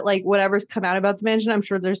sure that like whatever's come out about the mansion, I'm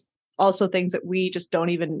sure there's also things that we just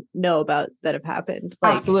don't even know about that have happened.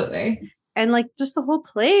 Like, absolutely. And like just the whole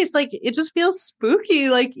place, like it just feels spooky.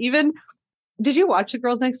 Like even, did you watch The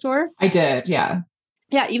Girls Next Door? I did, yeah.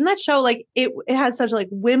 Yeah, even that show, like it had such like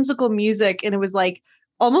whimsical music, and it was like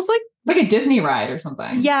almost like a Disney ride or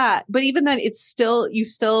something. Yeah, but even then, you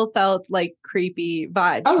still felt like creepy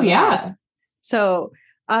vibes. Oh yeah. So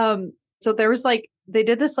there was like they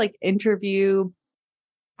did this like interview,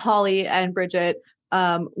 Holly and Bridget,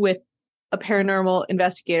 with a paranormal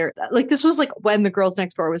investigator. Like this was like when The Girls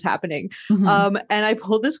Next Door was happening, and I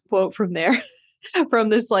pulled this quote from there, from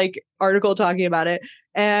this like article talking about it,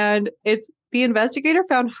 and it's. The investigator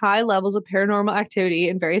found high levels of paranormal activity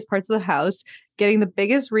in various parts of the house, getting the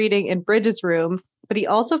biggest reading in Bridget's room, but he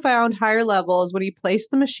also found higher levels when he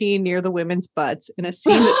placed the machine near the women's butts in a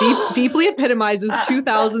scene that deeply epitomizes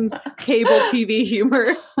 2000s cable TV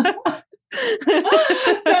humor.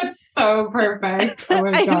 That's so perfect. Oh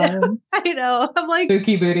my God. I know. I'm like,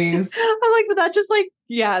 spooky booties. I'm like, but that just like,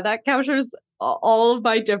 yeah, that captures all of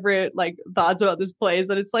my different like thoughts about this place.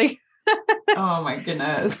 And it's like, oh my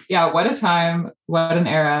goodness. Yeah. What a time. What an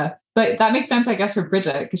era. But that makes sense, I guess, for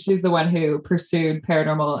Bridget, because she's the one who pursued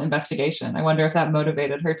paranormal investigation. I wonder if that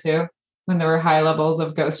motivated her too, when there were high levels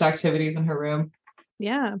of ghost activities in her room.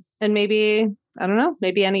 Yeah. And maybe, I don't know,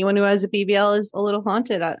 maybe anyone who has a BBL is a little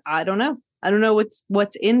haunted. I don't know. I don't know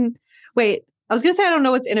what's in. Wait, I was going to say, I don't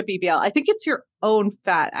know what's in a BBL. I think it's your own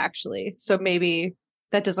fat, actually. So maybe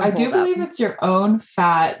that doesn't. I do believe it's your own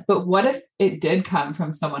fat, but what if it did come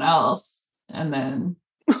from someone else and then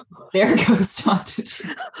their ghost haunted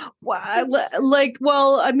you?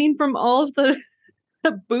 Well, I mean, from all of the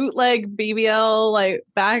bootleg BBL, like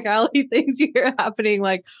back alley things you hear happening,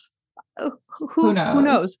 like who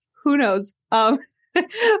knows? Who knows? But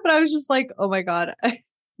I was just like, oh my God,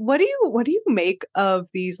 what do you make of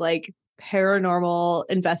these like paranormal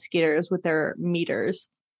investigators with their meters?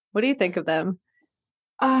 What do you think of them?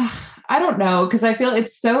 I don't know, because I feel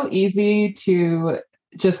it's so easy to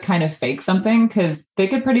just kind of fake something, because they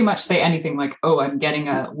could pretty much say anything like, oh, I'm getting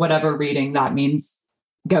a whatever reading. That means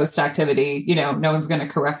ghost activity. You know, no one's going to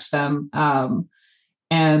correct them.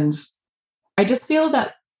 And I just feel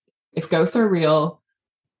that if ghosts are real,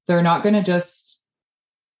 they're not going to just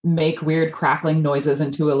make weird crackling noises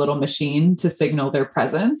into a little machine to signal their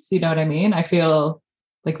presence. You know what I mean? I feel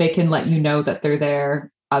like they can let you know that they're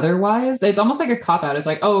there. Otherwise, it's almost like a cop out. It's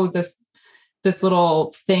like, oh, this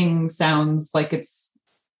little thing sounds like it's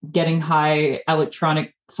getting high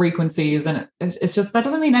electronic frequencies, and it's just, that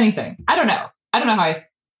doesn't mean anything. I don't know how I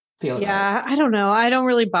feel. Yeah, I don't know. I don't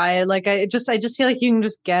really buy it. Like I just feel like you can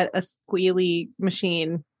just get a squealy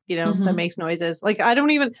machine, you know, that makes noises. Like, I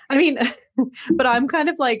don't even, I mean, but I'm kind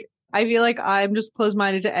of like, I feel like I'm just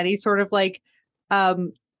closed-minded to any sort of like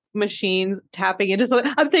machines tapping into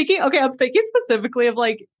something. I'm thinking specifically of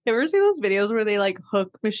like, you ever see those videos where they like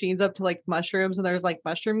hook machines up to like mushrooms and there's like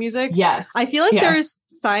mushroom music? Yes. I feel like there's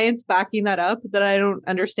science backing that up that I don't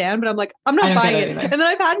understand, but I'm like, I'm not buying it. And then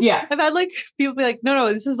I've had like people be like,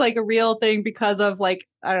 no, this is like a real thing because of like,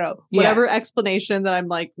 I don't know, whatever explanation that I'm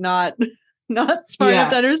like not smart enough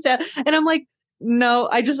to understand. And I'm like, no,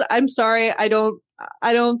 I'm sorry. I don't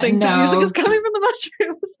think the music is coming from the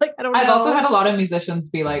mushrooms. Like, I don't know. I've also had a lot of musicians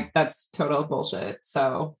be like, that's total bullshit.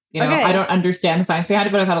 So, you know, I don't understand the science behind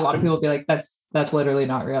it, but I've had a lot of people be like, that's literally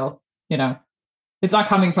not real. You know, it's not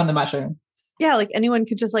coming from the mushroom. Yeah. Like anyone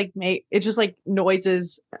could just like make it just like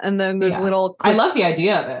noises. And then there's little I love the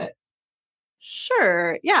idea of it.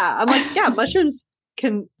 Sure. Yeah. I'm like, yeah, mushrooms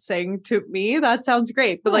can sing to me. That sounds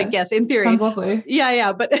great. But like, yes, in theory. Sounds lovely.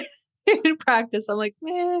 Yeah. But in practice, I'm like,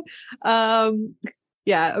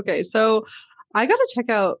 yeah. Okay. So I got to check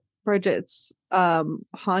out Bridget's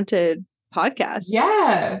haunted podcast.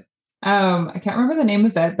 Yeah. I can't remember the name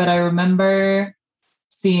of it, but I remember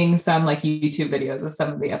seeing some like YouTube videos of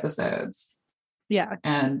some of the episodes. Yeah.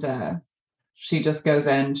 And she just goes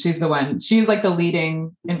in. She's like the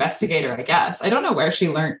leading investigator, I guess. I don't know where she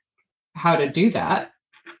learned how to do that.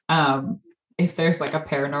 If there's like a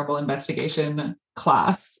paranormal investigation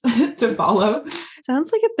class to follow.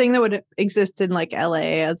 Sounds like a thing that would exist in like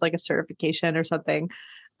LA as like a certification or something.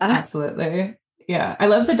 Absolutely. Yeah. I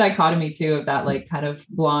love the dichotomy too of that like kind of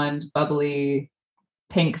blonde, bubbly,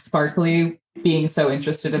 pink, sparkly being so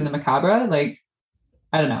interested in the macabre. Like,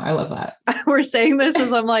 I don't know. I love that. We're saying this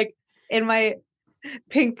as I'm like in my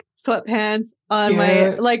pink sweatpants on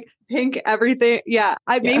my like pink everything. Yeah.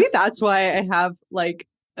 Maybe that's why I have like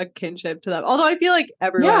a kinship to them. Although I feel like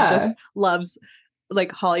everyone just loves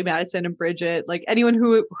like Holly Madison and Bridget, like anyone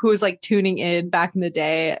who was like tuning in back in the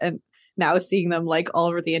day and now seeing them like all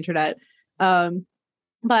over the internet.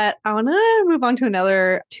 But I want to move on to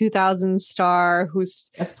another 2000s star who's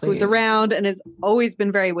around and has always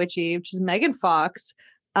been very witchy, which is Megan Fox.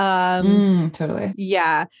 Totally.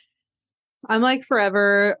 Yeah. I'm like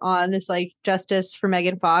forever on this like justice for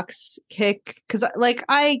Megan Fox kick. Cause like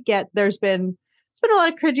I get there's been a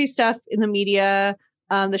lot of cringy stuff in the media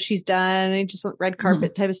that she's done and just red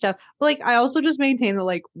carpet type of stuff. But like, I also just maintain that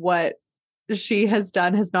like what she has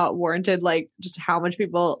done has not warranted like just how much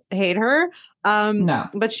people hate her. No,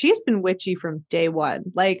 but she's been witchy from day one.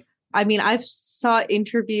 Like, I mean, I've saw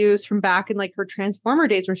interviews from back in like her Transformer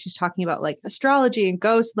days where she's talking about like astrology and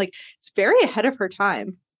ghosts. Like it's very ahead of her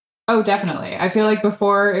time. Oh, definitely. I feel like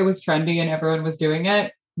before it was trendy and everyone was doing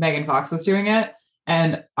it, Megan Fox was doing it.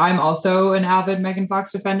 And I'm also an avid Megan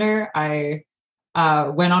Fox defender. I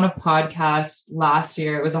went on a podcast last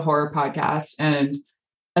year. It was a horror podcast and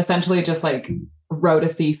essentially just like wrote a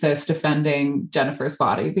thesis defending Jennifer's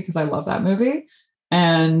Body because I love that movie.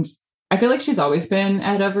 And I feel like she's always been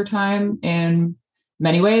ahead of her time in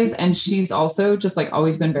many ways. And she's also just like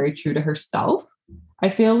always been very true to herself. I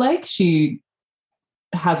feel like she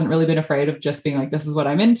hasn't really been afraid of just being like, this is what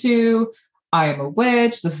I'm into. I am a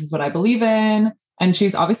witch. This is what I believe in. And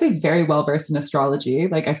she's obviously very well versed in astrology.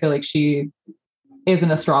 Like, I feel like she is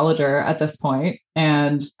an astrologer at this point.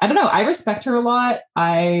 And I don't know, I respect her a lot.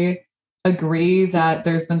 I agree that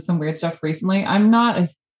there's been some weird stuff recently. I'm not an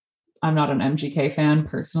MGK fan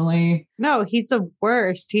personally. No, he's the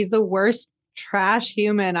worst. He's the worst trash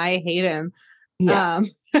human. I hate him. Yeah.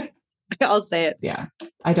 I'll say it. Yeah.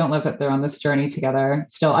 I don't love that they're on this journey together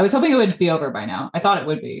still. I was hoping it would be over by now. I thought it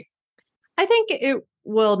would be. I think it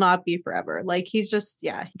will not be forever. Like he's just,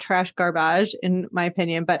 trash garbage in my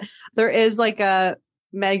opinion. But there is like a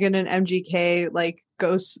Megan and MGK like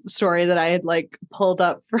ghost story that I had like pulled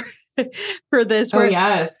up for this. Where,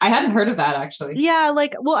 yes. I hadn't heard of that actually. Yeah.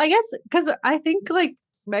 Like, well, I guess because I think like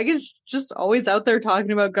Megan's just always out there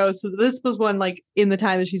talking about ghosts. So this was one like in the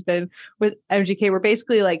time that she's been with MGK where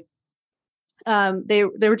basically like they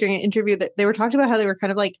were doing an interview that they were talking about how they were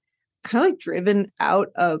kind of like driven out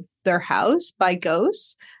of their house by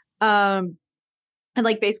ghosts. And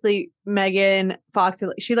like basically Megan Fox,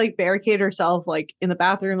 she like barricaded herself like in the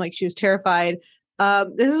bathroom, like she was terrified.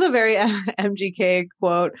 This is a very MGK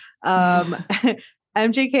quote.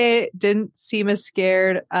 MGK didn't seem as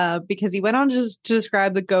scared because he went on to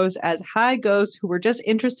describe the ghosts as high ghosts who were just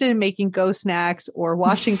interested in making ghost snacks or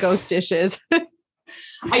washing ghost dishes.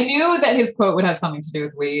 I knew that his quote would have something to do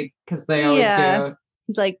with weed because they always do.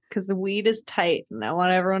 He's like, because the weed is tight and I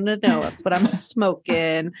want everyone to know that's what I'm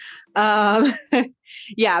smoking.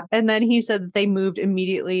 Yeah. And then he said that they moved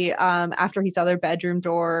immediately after he saw their bedroom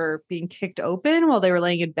door being kicked open while they were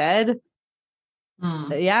laying in bed.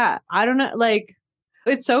 Yeah. I don't know. Like,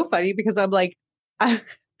 it's so funny because I'm like,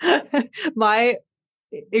 my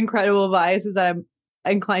incredible bias is that I'm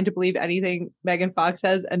inclined to believe anything Megan Fox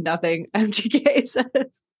says and nothing MGK says.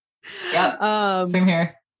 Yep. Same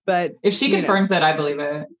here. But if she confirms it, I believe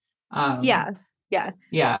it.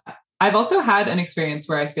 Yeah. I've also had an experience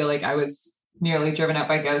where I feel like I was nearly driven out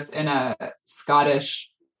by ghosts in a Scottish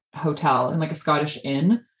hotel, in like a Scottish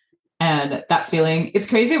inn. And that feeling, it's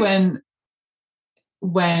crazy when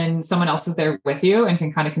someone else is there with you and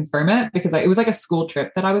can kind of confirm it, because it was like a school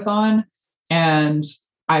trip that I was on, and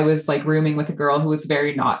I was like rooming with a girl who was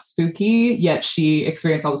very not spooky, yet she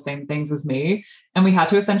experienced all the same things as me. And we had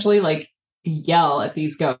to essentially like yell at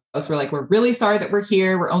these ghosts. We're like, we're really sorry that we're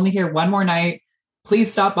here. We're only here one more night.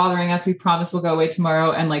 Please stop bothering us. We promise we'll go away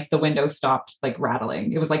tomorrow. And like the window stopped like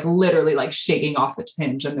rattling. It was like literally like shaking off its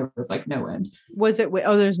hinge, and there was like no wind. Was it?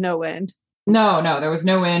 Oh, there's no wind. No, there was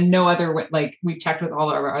no wind. No other, like we checked with all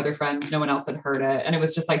of our other friends. No one else had heard it. And it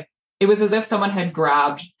was just like, it was as if someone had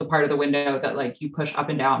grabbed the part of the window that like you push up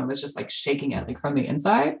and down and was just like shaking it like from the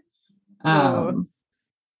inside.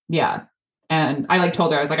 Yeah. And I like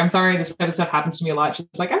told her, I was like, I'm sorry, this type of stuff happens to me a lot. She's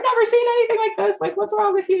like, I've never seen anything like this. Like, what's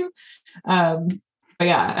wrong with you? But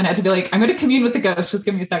yeah, and I had to be like, I'm going to commune with the ghost. Just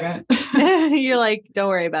give me a second. You're like, don't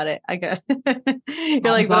worry about it. I got. You're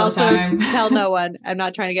like, but also tell no one. I'm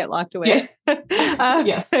not trying to get locked away.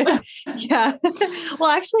 Yes. Yeah. Well,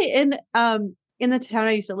 actually, in the town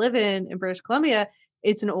I used to live in British Columbia,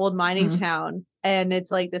 it's an old mining town, and it's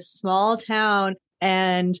like this small town,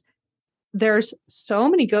 and there's so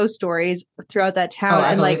many ghost stories throughout that town,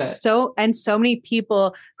 and like so many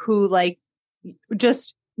people who like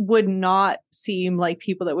just would not seem like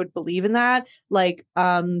people that would believe in that. Like,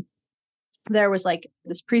 there was like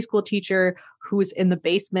this preschool teacher who was in the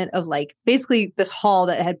basement of like basically this hall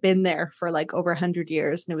that had been there for like over 100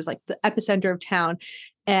 years. And it was like the epicenter of town.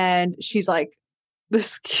 And she's like,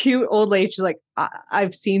 this cute old lady. She's like,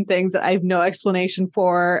 I've seen things that I have no explanation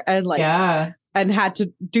for. And like, and had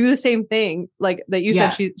to do the same thing. Like that you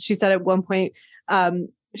said, she said at one point,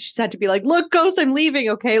 she said to be like, look, ghost, I'm leaving.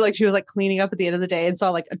 Okay. Like she was like cleaning up at the end of the day and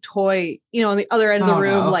saw like a toy, on the other end of the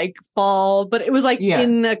room, like fall, but it was like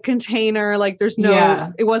in a container. Like there's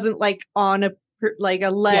no, it wasn't like on a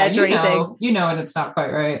ledge or anything. And it's not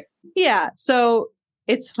quite right. Yeah. So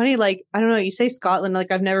it's funny. Like, I don't know, you say Scotland, like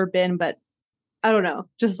I've never been, but I don't know.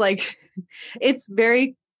 Just like, it's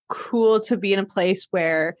very cool to be in a place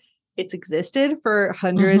where it's existed for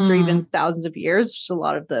hundreds or even thousands of years. Just a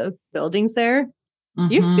lot of the buildings there.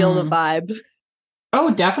 You feel the vibe.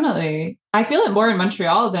 Oh, definitely. I feel it more in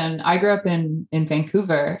Montreal than I grew up in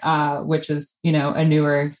Vancouver, which is, a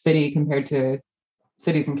newer city compared to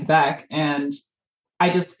cities in Quebec. And I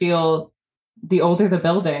just feel the older the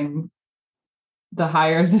building, the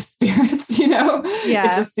higher the spirits,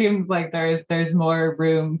 It just seems like there's more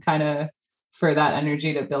room kind of for that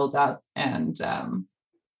energy to build up, and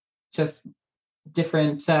just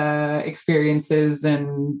different experiences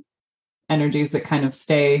and energies that kind of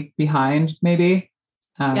stay behind, maybe.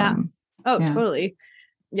 Totally.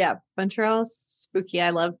 Yeah. Montreal's spooky.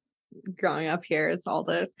 I love growing up here. It's all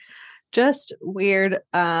the just weird.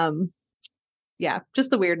 Just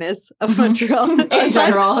the weirdness of Montreal. In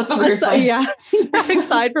general, it's a weird place. Yeah.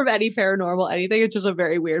 Aside from any paranormal, anything, it's just a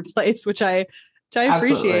very weird place, which I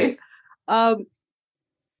appreciate.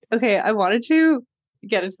 Okay. I wanted to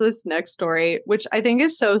get into this next story, which I think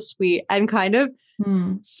is so sweet and kind of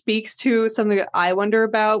speaks to something that I wonder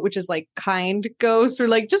about, which is like kind ghosts, or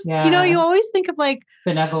like just, you always think of like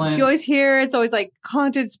benevolent. You always hear it's always like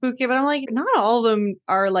haunted, spooky, but I'm like, not all of them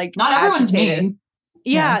are like, not everyone's mean.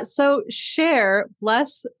 Yeah. So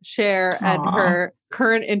bless Cher and her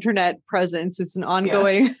current internet presence is an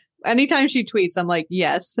ongoing. Yes. Anytime she tweets, I'm like,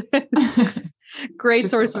 yes,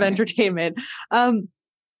 great source of entertainment.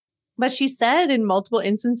 But she said in multiple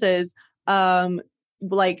instances,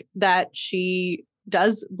 like that she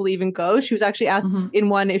does believe in ghosts. She was actually asked in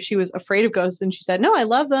one if she was afraid of ghosts, and she said, no, I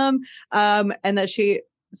love them. And that she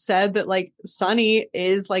said that like Sunny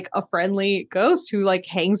is like a friendly ghost who like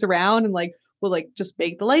hangs around and like will like just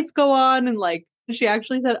make the lights go on. And like she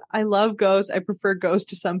actually said, I love ghosts. I prefer ghosts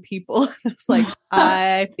to some people. I was like,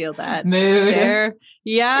 I feel that. Mood. Cher.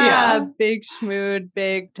 Yeah. Big schmood,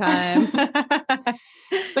 big time.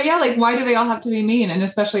 But yeah, like, why do they all have to be mean? And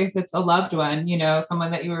especially if it's a loved one,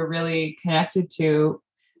 someone that you were really connected to,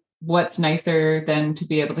 what's nicer than to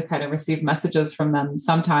be able to kind of receive messages from them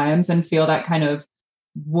sometimes and feel that kind of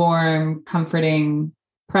warm, comforting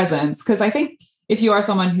presence. Because I think if you are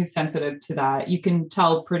someone who's sensitive to that, you can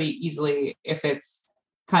tell pretty easily if it's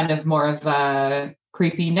kind of more of a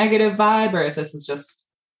creepy negative vibe, or if this is just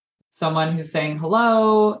someone who's saying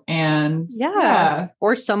hello. And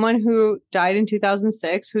or someone who died in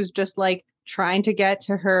 2006 who's just like trying to get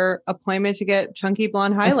to her appointment to get chunky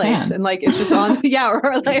blonde highlights, and like it's just on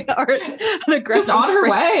or an aggressive, just on her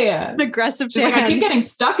way, an aggressive She's like, I keep getting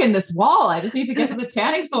stuck in this wall, I just need to get to the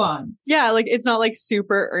tanning salon. Like it's not like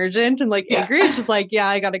super urgent and like angry, it's just like,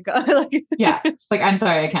 I gotta go. Like, it's like, I'm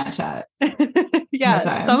sorry, I can't chat.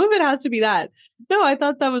 Some of it has to be that. No, I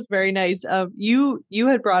thought that was very nice. You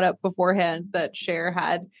had brought up beforehand that Cher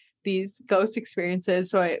had these ghost experiences,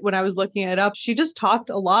 so when I was looking it up, she just talked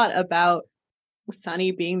a lot about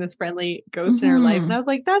Sunny being this friendly ghost in her life, and I was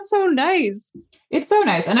like, that's so nice. It's so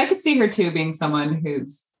nice. And I could see her too being someone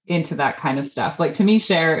who's into that kind of stuff. Like, to me,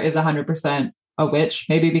 Cher is 100% a witch,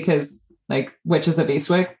 maybe because like witch is a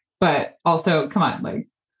beastwick, but also, come on, like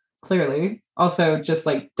clearly also just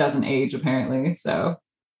like doesn't age apparently. So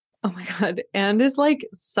oh my god, and is like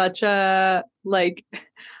such a like,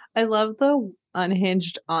 I love the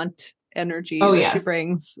unhinged aunt energy she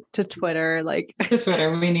brings to Twitter, like to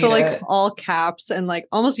Twitter. We need like it. All caps and like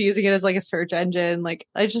almost using it as like a search engine. Like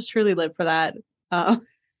I just truly live for that. Absolutely.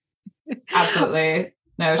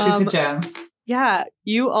 No, she's a gem. Yeah.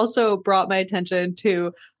 You also brought my attention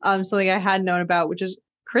to something I hadn't known about, which is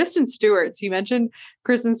Kristen Stewart. So you mentioned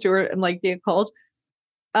Kristen Stewart and like the occult.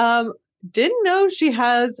 Didn't know she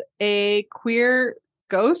has a queer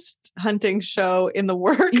ghost hunting show in the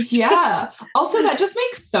works. Yeah. Also, that just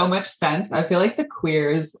makes so much sense. I feel like the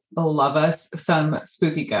queers love us some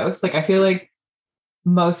spooky ghosts. Like, I feel like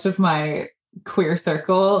most of my queer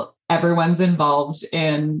circle, everyone's involved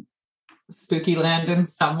in spooky land in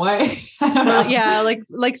some way.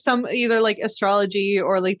 like some either like astrology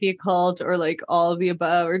or like the occult or like all of the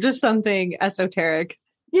above or just something esoteric.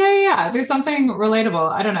 Yeah. There's something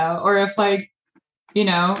relatable. I don't know. Or if like, you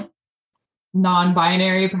know,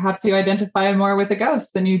 non-binary, perhaps you identify more with a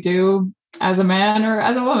ghost than you do as a man or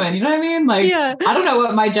as a woman. You know what I mean? Like, I don't know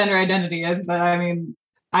what my gender identity is, but I mean,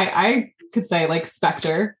 I could say like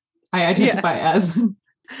Spectre. I identify as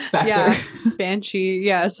Spectre.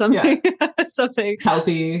 Banshee. Something. Something.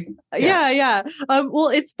 Kelpie. Well,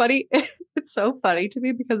 it's funny. It's so funny to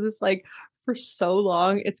me because it's like for so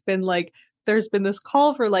long, it's been like, there's been this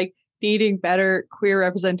call for like needing better queer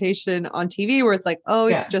representation on TV where it's like,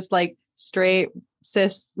 it's just like straight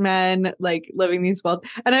cis men like living these worlds,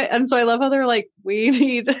 and so I love how they're like, we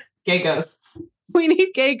need gay ghosts. We need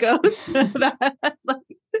gay ghosts.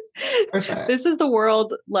 For sure. This is the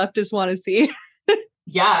world leftists want to see.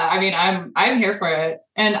 Yeah, I mean, I'm here for it,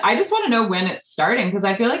 and I just want to know when it's starting because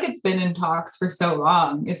I feel like it's been in talks for so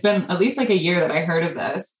long. It's been at least like a year that I heard of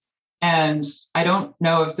this, and I don't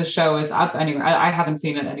know if the show is up anywhere. I haven't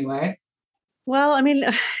seen it anyway. Well, I mean,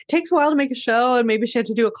 it takes a while to make a show, and maybe she had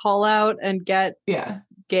to do a call out and get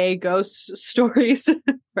gay ghost stories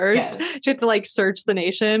first. She had to like search the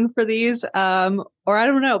nation for these, or I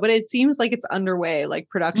don't know, but it seems like it's underway. Like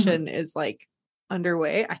production is like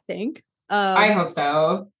underway, I think. I hope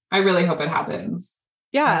so. I really hope it happens.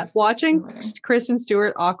 Yeah, watching Kristen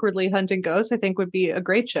Stewart awkwardly hunting ghosts, I think would be a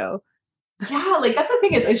great show. Yeah, like that's the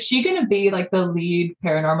thing is she going to be like the lead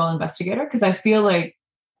paranormal investigator? Because I feel like,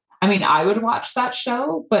 I mean, I would watch that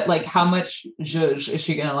show, but like how much zhuzh is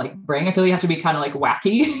she going to like bring? I feel like you have to be kind of like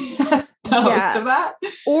wacky as the host of that.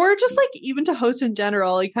 Or just like even to host in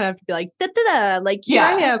general, you kind of have to be like, da-da-da, like,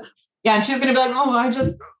 I am. Yeah, and she's going to be like, oh,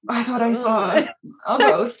 I thought I saw a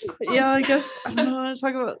ghost. I guess I don't want to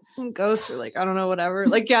talk about some ghosts or like, I don't know, whatever.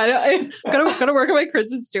 Like, I gotta work on my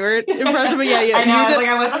Kristen Stewart impression. But I know,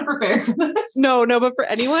 I wasn't prepared for this. No, but for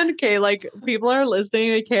anyone, okay, like people are listening,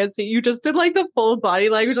 they can't see. You just did like the full body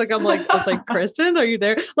language. Like, I'm like, it's like, Kristen, are you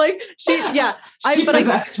there? Like, she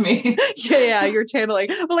possessed me. Yeah, you're channeling.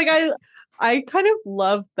 But like, I kind of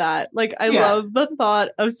love that. Like, I love the thought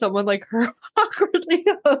of someone like her awkwardly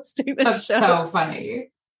hosting the show. That's so funny.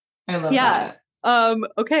 I love that.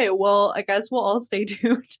 Okay, well, I guess we'll all stay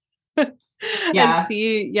tuned and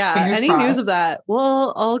see. Yeah, fingers any crossed. news of that.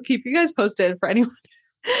 Well, I'll keep you guys posted for anyone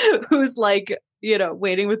who's like,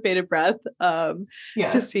 waiting with bated breath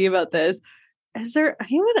to see about this. Is there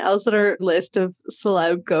anyone else on our list of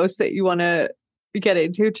celeb ghosts that you want to get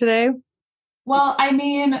into today? Well, I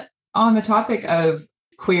mean, on the topic of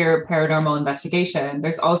queer paranormal investigation,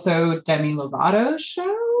 there's also Demi Lovato's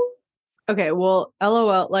show. Okay, well,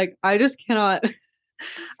 LOL, like, I just cannot.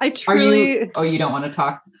 I truly. You don't want to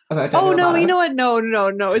talk about Demi Lovato? No, you know what?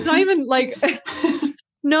 No. It's not even like.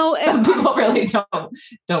 No, some people really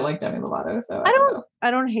don't like Demi Lovato. So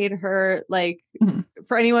I don't hate her. Like Mhm.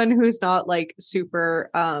 for anyone who's not like super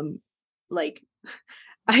like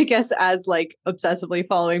I guess as like obsessively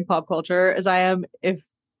following pop culture as I am, if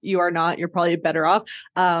you are not, you're probably better off.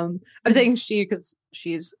 I'm saying she because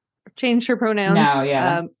she's changed her pronouns. No,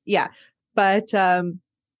 yeah. Yeah. But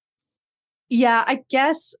yeah, I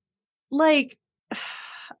guess like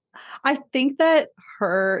I think that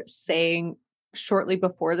her saying shortly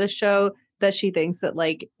before the show that she thinks that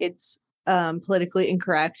like it's politically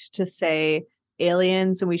incorrect to say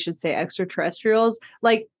aliens and we should say extraterrestrials,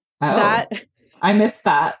 like that. I missed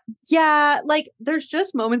that. Yeah, like there's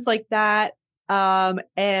just moments like that.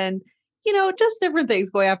 And you know, just different things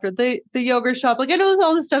going after the yogurt shop. Like I know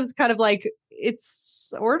all this stuff is kind of like it's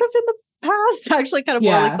sort of in the past, actually kind of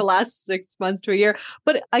more like the last 6 months to a year.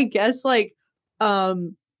 But I guess like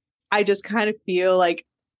I just kind of feel like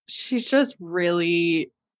she's just really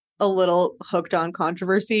a little hooked on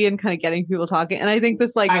controversy and kind of getting people talking. And I think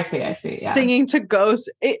this like I see, yeah. Singing to ghosts,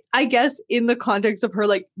 I guess in the context of her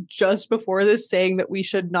like just before this saying that we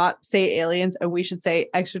should not say aliens and we should say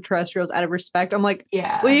extraterrestrials out of respect. I'm like,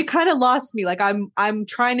 yeah, well, you kind of lost me. Like I'm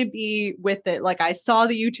trying to be with it. Like I saw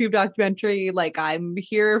the YouTube documentary, like I'm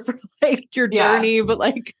here for like your journey, but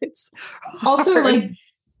like it's also hard. like,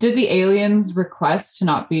 did the aliens request to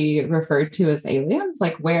not be referred to as aliens?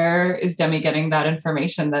 Like, where is Demi getting that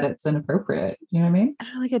information that it's inappropriate? You know what I mean?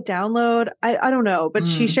 Like a download. I don't know, but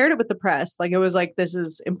she shared it with the press. Like it was like, this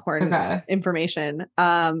is important information.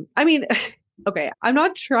 I mean, okay. I'm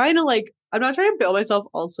not trying to build myself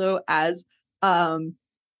also as,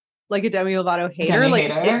 like a Demi Lovato hater.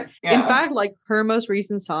 In fact, like her most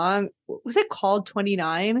recent song, was it called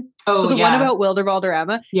 29? Oh, the one about Wilder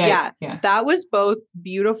Valderrama. Yeah. That was both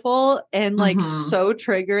beautiful and like so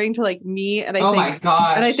triggering to like me. And I think, my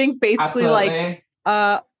gosh. And I think basically like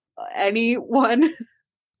anyone of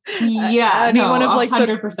like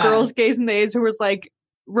 100%. The girls, gays, and they's who was like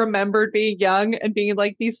remembered being young and being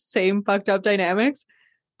like these same fucked up dynamics.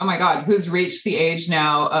 Oh my God, who's reached the age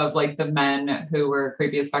now of like the men who were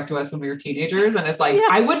creepy as fuck to us when we were teenagers. And it's like,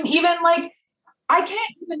 I wouldn't even like, I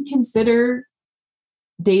can't even consider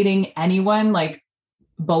dating anyone like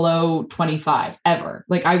below 25 ever.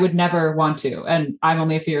 Like I would never want to. And I'm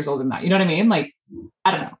only a few years older than that. You know what I mean? Like, I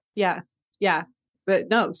don't know. Yeah. But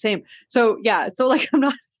no, same. So yeah. So like,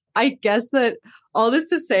 I guess that all this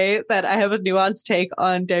to say that I have a nuanced take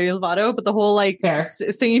on Demi Lovato, but the whole like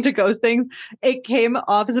singing to ghost things, it came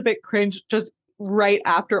off as a bit cringe just right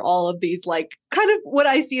after all of these, like kind of what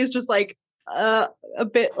I see is just like a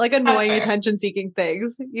bit like annoying attention seeking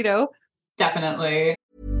things, you know? Definitely.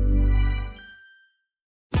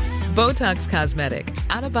 Botox Cosmetic,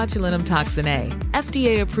 out of botulinum toxin A,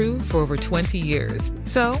 FDA approved for over 20 years.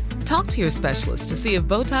 So, talk to your specialist to see if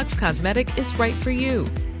Botox Cosmetic is right for you.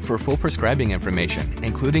 For full prescribing information,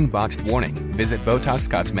 including boxed warning, visit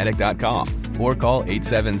BotoxCosmetic.com or call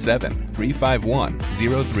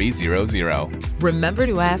 877-351-0300. Remember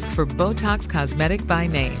to ask for Botox Cosmetic by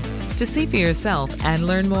name. To see for yourself and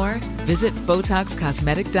learn more, visit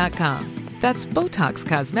BotoxCosmetic.com. That's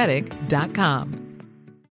BotoxCosmetic.com.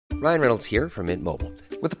 Ryan Reynolds here from Mint Mobile.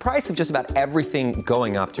 With the price of just about everything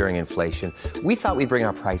going up during inflation, we thought we'd bring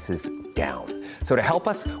our prices down. So to help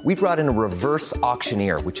us, we brought in a reverse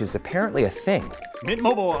auctioneer, which is apparently a thing. Mint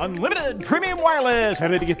Mobile Unlimited Premium Wireless. How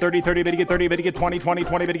to get 30, 30, bit to get 30, bit to get 20, 20,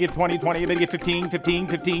 20, bit to get 20, 20, bit to get 15, 15,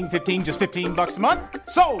 15, 15, just $15 a month?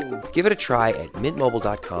 Sold! Give it a try at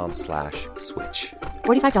mintmobile.com/switch.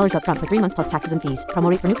 $45 up front for 3 months plus taxes and fees.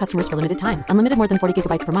 Promo rate for new customers for limited time. Unlimited more than 40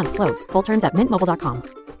 gigabytes per month. Slows full terms at mintmobile.com.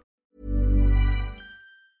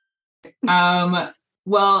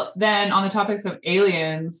 Well, then on the topics of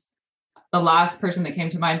aliens, the last person that came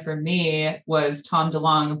to mind for me was Tom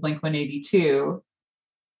DeLonge of Blink-182.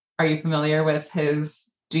 Are you familiar with his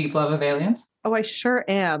deep love of aliens? Oh, I sure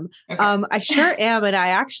am. Okay. I sure am. And I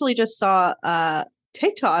actually just saw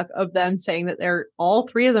TikTok of them saying that all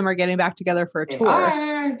three of them are getting back together for a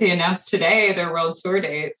tour. They announced today their world tour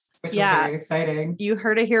dates, which is very exciting. You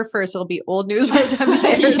heard it here first. It'll be old news by them.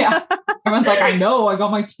 Everyone's like, I know, I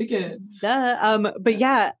got my ticket. But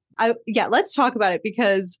let's talk about it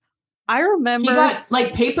because I remember he got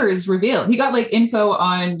like papers revealed. He got like info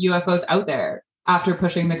on UFOs out there after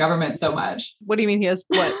pushing the government so much. What do you mean he has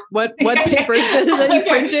what papers that he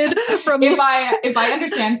printed from? If I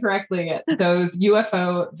understand correctly, those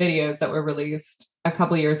UFO videos that were released a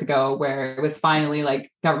couple of years ago, where it was finally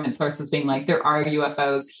like government sources being like, there are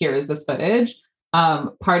UFOs, here is this footage.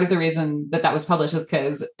 Part of the reason that was published is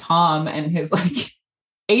because Tom and his like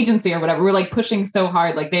agency or whatever were like pushing so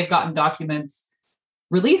hard, like they've gotten documents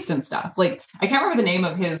released and stuff. Like, I can't remember the name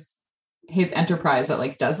of his enterprise that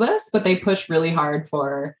like does this, but they push really hard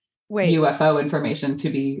for UFO information to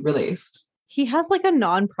be released. He has like a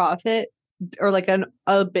nonprofit or like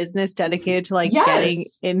a business dedicated to like getting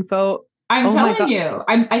info. I'm telling you,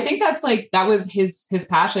 I think that's like, that was his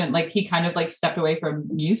passion. Like, he kind of like stepped away from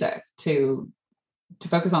music to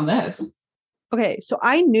focus on this. Okay. So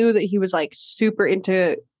I knew that he was like super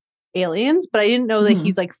into aliens, but I didn't know that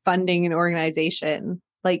he's like funding an organization.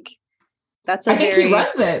 Like, that's I think he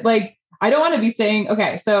runs it. Like, I don't want to be saying,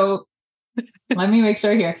 okay, so let me make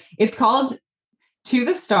sure here. It's called To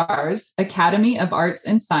the Stars Academy of Arts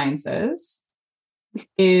and Sciences.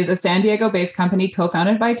 Is a San Diego-based company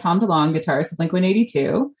co-founded by Tom DeLonge, guitarist of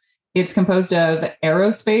Blink-182. It's composed of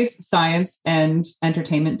aerospace, science, and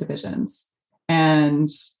entertainment divisions. And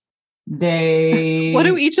they... What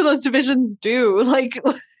do each of those divisions do? Like...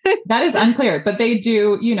 That is unclear, but they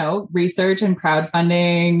do, you know, research and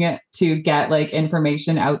crowdfunding to get like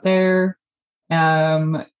information out there. They're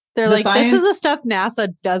like, this is the stuff NASA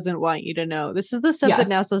doesn't want you to know. This is the stuff that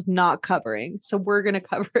NASA's not covering. So we're going to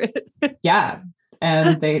cover it. Yeah.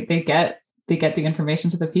 And they get the information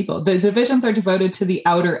to the people. The divisions are devoted to the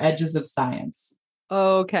outer edges of science.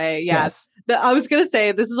 Okay. Yes. I was going to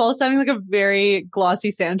say, this is all sounding like a very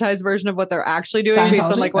glossy, sanitized version of what they're actually doing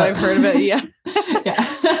based on like what I've heard of it. Yeah.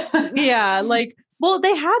 Yeah. Like, well,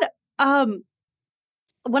 they had,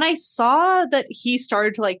 when I saw that he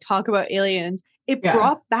started to like talk about aliens, it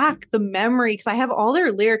brought back the memory, because I have all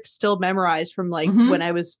their lyrics still memorized from like when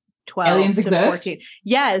I was 12 aliens to exist? 14.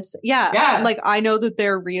 Yes. Yeah. Like, I know that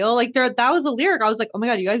they're real. Like, that was a lyric. I was like, oh my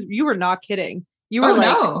God, you guys, you were not kidding. You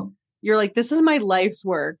were you're like, this is my life's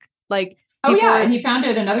work. Like, and he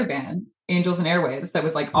founded another band, Angels and Airwaves, that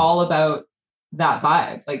was like all about that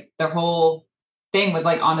vibe. Like, their whole thing was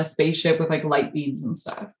like on a spaceship with like light beams and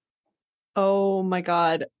stuff. Oh my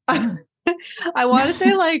God. I want to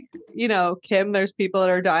say like, you know, Kim, there's people that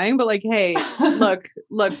are dying, but like, hey, look,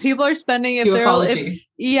 people are spending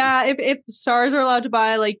if stars are allowed to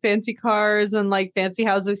buy like fancy cars and like fancy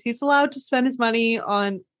houses, he's allowed to spend his money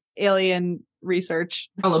on alien research.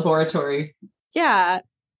 A laboratory. Yeah.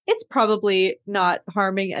 It's probably not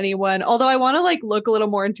harming anyone. Although I want to like look a little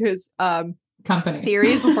more into his company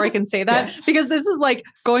theories before I can say that, because this is like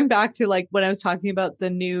going back to like when I was talking about the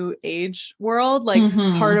new age world, like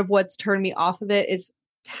part of what's turned me off of it is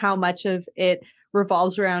how much of it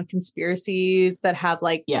revolves around conspiracies that have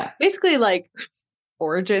like basically like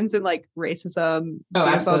origins in like racism,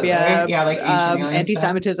 xenophobia, like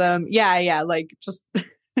anti-Semitism. Like just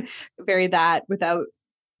very that without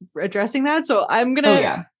addressing that. So I'm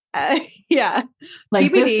gonna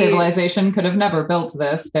like TBD. This civilization could have never built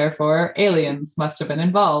this, therefore aliens must have been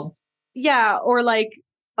involved. Or like,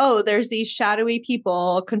 oh, there's these shadowy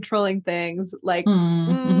people controlling things. Like, what?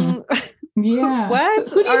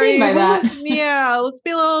 Who do you mean by that? Yeah, let's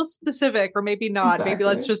be a little specific, or maybe not. Exactly. Maybe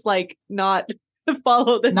let's just like not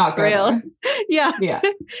follow this trail.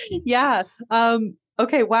 Yeah.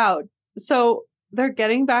 Okay. Wow. So they're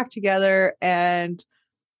getting back together, and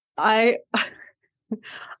I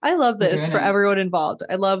love this for everyone involved.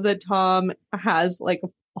 I love that Tom has like a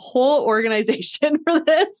whole organization for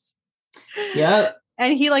this. Yep.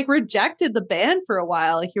 And he like rejected the band for a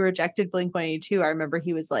while. Like, he rejected Blink-182. I remember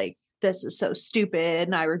he was like, this is so stupid,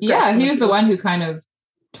 and I regret. Yeah, he was the one who kind of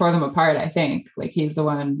tore them apart, I think. Like, he's the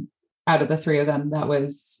one out of the three of them that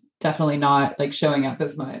was definitely not like showing up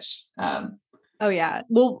as much. Oh yeah.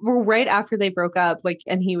 Well, right after they broke up, like,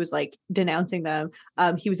 and he was like denouncing them.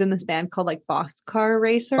 He was in this band called like Boxcar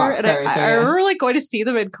Racer. I remember like going to see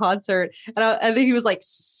them in concert, and then he was like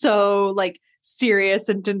so like serious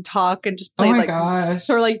and didn't talk and just played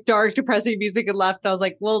sort of like dark, depressing music and left. And I was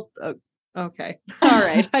like, well, okay, all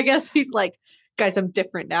right. I guess he's like, guys, I'm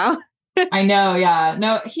different now. I know. Yeah.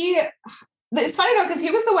 No, it's funny though, because he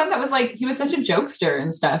was the one that was like, he was such a jokester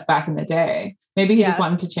and stuff back in the day. Maybe he just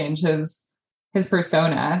wanted to change his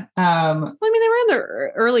persona. I mean, they were in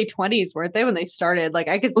their early 20s, weren't they, when they started? Like,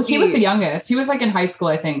 I could see. He was the youngest. He was like in high school,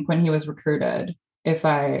 I think, when he was recruited, if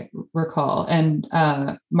I recall. And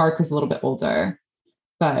Mark was a little bit older,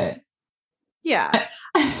 but yeah.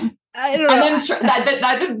 I don't know. And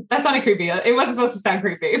then that sounded creepy. It wasn't supposed to sound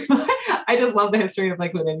creepy. I just love the history of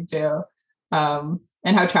like Blink-182.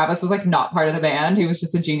 And how Travis was like not part of the band. He was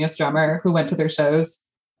just a genius drummer who went to their shows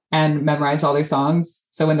and memorized all their songs.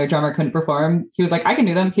 So when their drummer couldn't perform, he was like, I can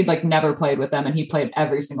do them. He'd like never played with them, and he played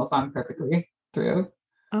every single song perfectly through.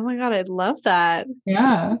 Oh my God, I love that.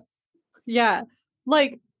 Yeah. Yeah.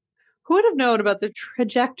 Like, who would have known about the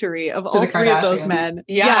trajectory of all three of those men?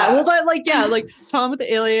 Yeah. Well, like Tom with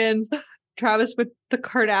the aliens, Travis with the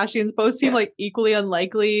Kardashians both seem like equally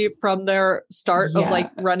unlikely from their start of like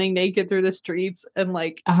running naked through the streets and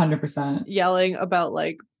like 100% yelling about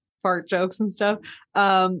like fart jokes and stuff.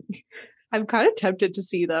 I'm kind of tempted to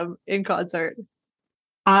see them in concert.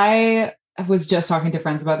 I was just talking to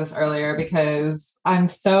friends about this earlier because I'm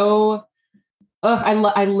so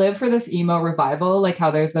I live for this emo revival, like how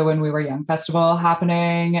there's the When We Were Young festival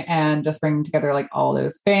happening and just bringing together like all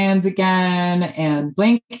those bands again. And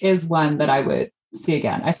Blink is one that I would see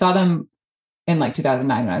again. I saw them in like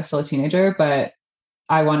 2009 when I was still a teenager, but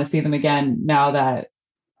I want to see them again now that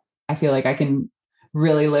I feel like I can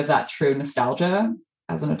really live that true nostalgia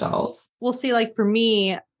as an adult. We'll see, like for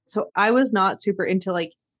me, so I was not super into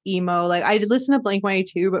like emo. Like I did listen to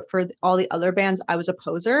Blink-182, but for all the other bands, I was a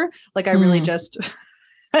poser. Like I really just,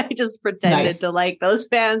 I just pretended to like those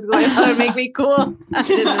bands. Like, that would make me cool. I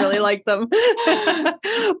didn't really like them.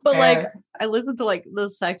 But like I listened to like the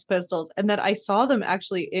Sex Pistols, and then I saw them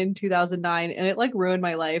actually in 2009, and it like ruined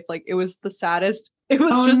my life. Like it was the saddest. It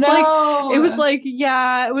was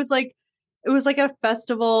it was like a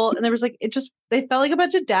festival, and there was like, they felt like a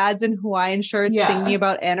bunch of dads in Hawaiian shirts singing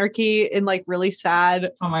about anarchy in like really sad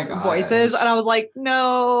voices. And I was like,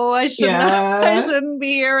 no, I shouldn't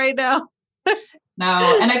be here right now.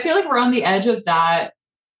 No. And I feel like we're on the edge of that.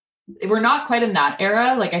 We're not quite in that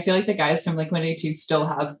era. Like, I feel like the guys from Blink-182 still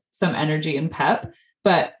have some energy and pep,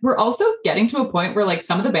 but we're also getting to a point where like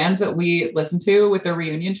some of the bands that we listen to with their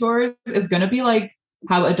reunion tours is going to be like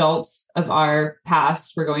how adults of our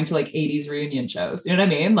past were going to like 80s reunion shows. You know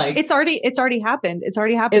what I mean? Like it's already happened. It's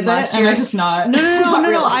already happened last year. Am I just not?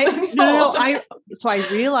 No. So I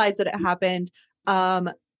realized that it happened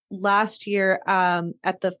last year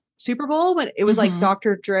at the Super Bowl when it was like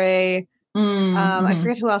Dr. Dre. I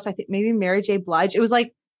forget who else. I think maybe Mary J. Blige. It was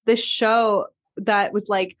like this show that was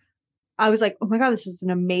like, I was like, oh my God, this is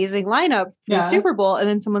an amazing lineup for the Super Bowl. And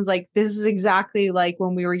then someone's like, this is exactly like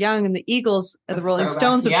when we were young and the Eagles and the Rolling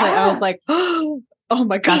Stones would play. I was like, oh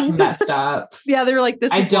my God. That's messed up. Yeah, they were like,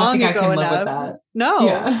 this was long ago enough. I don't think I can live with that.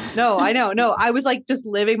 No. No, I know. No, I was like just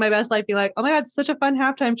living my best life being like, oh my God, it's such a fun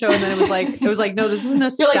halftime show. And then it was like, no, this is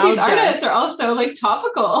nostalgia. You're like, these artists are also like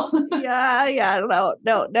topical.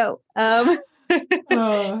 No.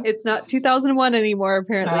 It's not 2001 anymore,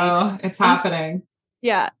 apparently. No, it's happening.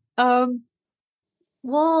 Yeah.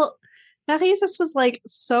 Well, Maryze, this was like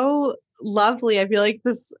so lovely. I feel like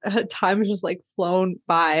this time has just like flown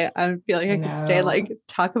by. I feel like I could stay like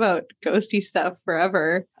talk about ghosty stuff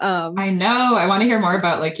forever. I know. I want to hear more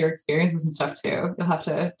about like your experiences and stuff too. You'll have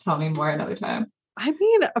to tell me more another time. I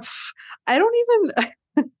mean, I don't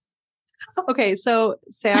even. Okay, so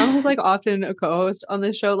Sam, who's like often a co-host on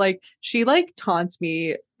this show, like she like taunts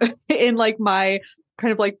me in like my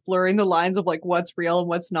kind of like blurring the lines of like what's real and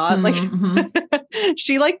what's not. Like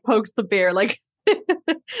she like pokes the bear. Like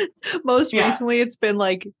most recently it's been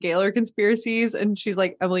like Gaylor conspiracies, and she's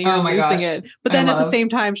like, Emily, you're losing it. But then at the same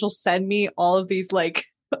time she'll send me all of these like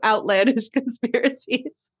outlandish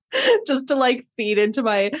conspiracies just to like feed into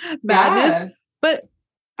my madness. But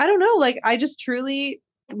I don't know, like I just truly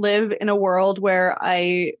live in a world where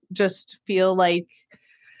I just feel like,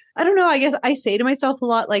 I don't know, I guess I say to myself a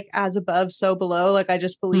lot, like as above, so below. Like I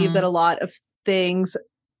just believe that a lot of things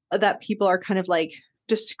that people are kind of like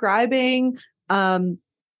describing in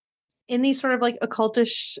these sort of like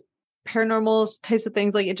occultish paranormal types of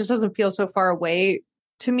things, like it just doesn't feel so far away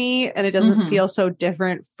to me, and it doesn't feel so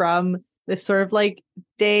different from this sort of like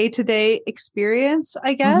day-to-day experience,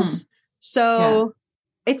 I guess. So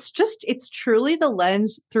it's truly the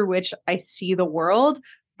lens through which I see the world,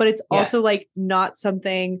 but it's also like not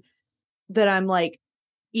something that I'm like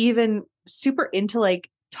even super into like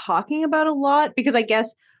talking about a lot, because I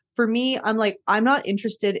guess for me, I'm like, I'm not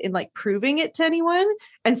interested in like proving it to anyone.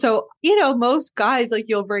 And so, you know, most guys, like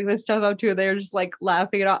you'll bring this stuff up to, and they're just like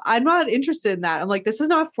laughing it off. I'm not interested in that. I'm like, this is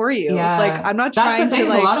not for you. Yeah. Like, I'm not trying to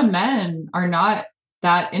like, a lot of men are not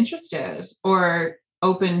that interested or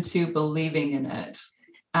open to believing in it.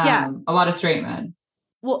 A lot of straight men.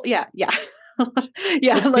 Well, yeah.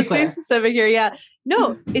 Let's be specific here. Yeah,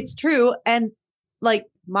 no, it's true. And like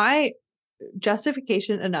my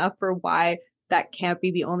justification enough for why that can't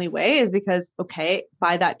be the only way is because, okay,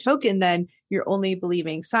 by that token, then you're only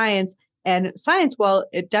believing science, and science, while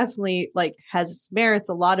it definitely like has its merits,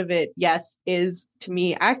 a lot of it, yes, is to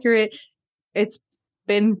me accurate. It's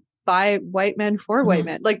been by white men for white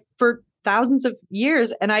men, like for thousands of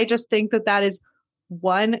years. And I just think that that is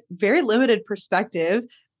one very limited perspective.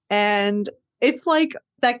 And it's like,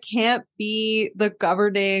 that can't be the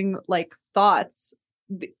governing like thoughts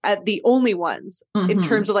at the only ones in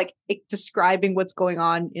terms of like describing what's going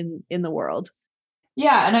on in the world.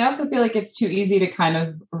 Yeah. And I also feel like it's too easy to kind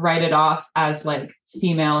of write it off as like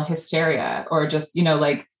female hysteria or just,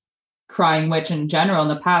 like crying witch in general in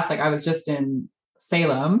the past. Like I was just in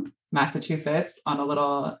Salem, Massachusetts on a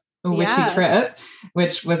little witchy trip,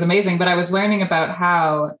 which was amazing. But I was learning about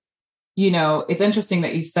how, it's interesting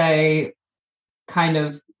that you say kind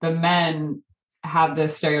of the men have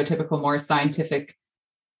this stereotypical, more scientific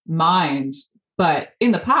mind. But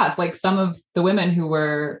in the past, like some of the women who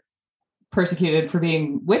were persecuted for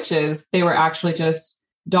being witches, they were actually just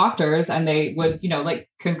doctors, and they would, like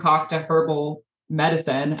concoct a herbal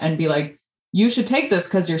medicine and be like, you should take this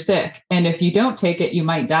because you're sick. And if you don't take it, you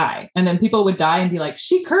might die. And then people would die and be like,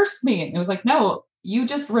 she cursed me. And it was like, no, you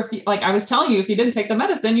just like, I was telling you, if you didn't take the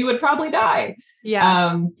medicine, you would probably die.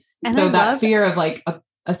 Yeah. And so that fear of like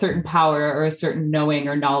a certain power or a certain knowing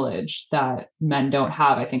or knowledge that men don't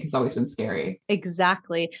have, I think has always been scary.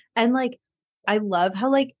 Exactly. And like, I love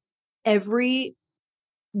how like everyone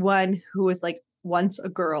who was like once a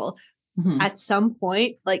girl at some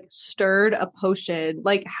point like stirred a potion.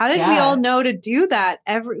 Like, how did we all know to do that?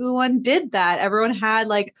 Everyone did that. Everyone had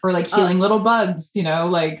like, or like healing little bugs,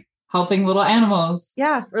 like helping little animals.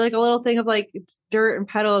 Yeah. Or like a little thing of like dirt and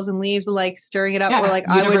petals and leaves and like stirring it up. Yeah, or like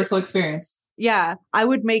universal experience. Yeah. I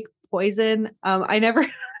would make poison. I never,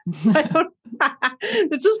 I don't,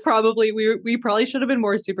 this is probably, we probably should have been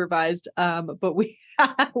more supervised. But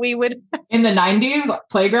we would in the 90s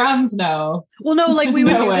playgrounds. No. Well, no, like we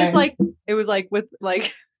would do this. Like it was like with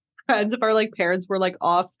like friends, if our like parents were like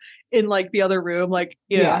off in like the other room, like,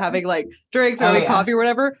 having like drinks or coffee or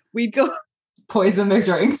whatever, we'd go poison their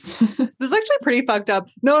drinks. It was actually pretty fucked up.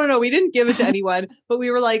 No, we didn't give it to anyone, but we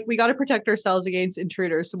were like, we got to protect ourselves against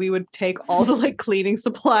intruders. So we would take all the like cleaning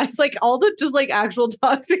supplies, like all the just like actual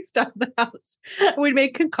toxic stuff in the house. And we'd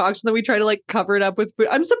make concoction, then we try to like cover it up with food.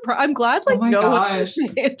 I'm surprised. I'm glad like no one was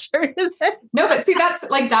injured in this. No, but see, that's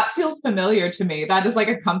like, that feels familiar to me. That is like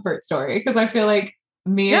a comfort story, because I feel like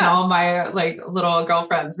me and all my like little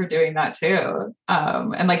girlfriends were doing that too.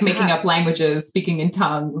 And like making up languages, speaking in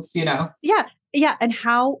tongues, Yeah. And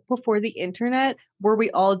how before the internet were we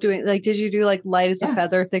all doing, like, did you do like light as a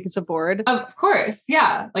feather, thick as a board? Of course.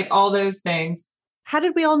 Yeah. Like all those things. How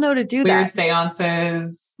did we all know to do Weird that?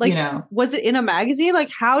 Seances, like, was it in a magazine?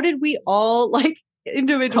 Like, how did we all like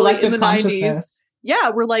individually collective in the consciousness? 90s?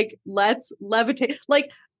 Yeah. We're like, let's levitate. Like,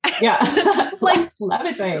 like let's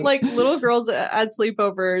levitate. Like little girls at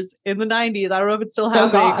sleepovers in the 90s. I don't know if it's still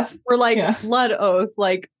happening. Goth. We're like blood oath,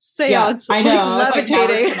 like seance. I know. Like,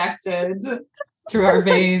 levitating, like connected through our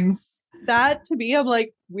veins. That to me, I'm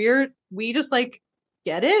like, we just like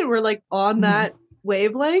get it. We're like on that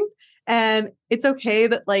wavelength, and it's okay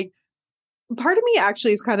that like part of me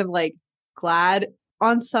actually is kind of like glad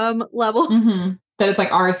on some level that it's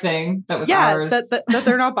like our thing that was ours. That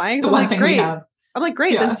they're not buying. So I'm like, great. I'm like,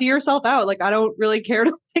 great, then see yourself out. Like, I don't really care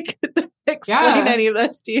to like explain any of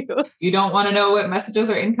this to you. You don't want to know what messages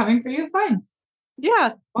are incoming for you? Fine.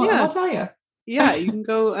 Yeah. I'll tell you. Yeah, you can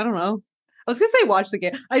go, I don't know. I was going to say watch the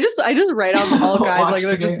game. I just write on all guys like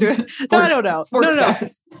they're just doing no, I don't know.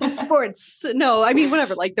 No. Sports. No, I mean,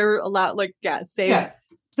 whatever. Like they're allowed, like, same. Yeah.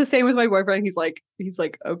 It's the same with my boyfriend. He's like,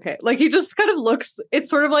 okay. Like he just kind of looks, it's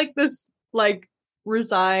sort of like this, like,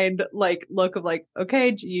 resigned like look of like,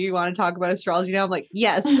 okay, do you want to talk about astrology now? I'm like,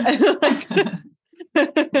 yes. Like,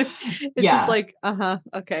 it's just like,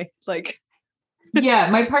 okay, like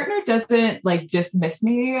my partner doesn't like dismiss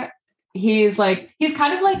me. He's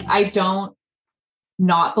kind of like, I don't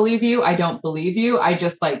not believe you, I don't believe you, I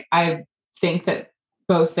just like, I think that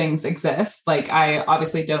both things exist. Like, I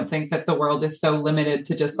obviously don't think that the world is so limited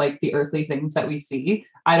to just like the earthly things that we see.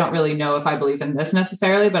 I don't really know if I believe in this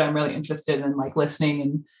necessarily, but I'm really interested in like listening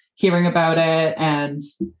and hearing about it. And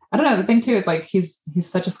I don't know, the thing too, it's like, he's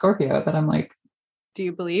such a Scorpio that I'm like, do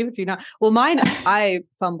you believe? Do you not? Well, mine, I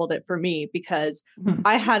fumbled it for me because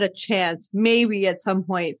I had a chance maybe at some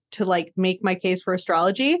point to like make my case for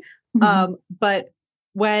astrology. But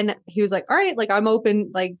when he was like, all right, like I'm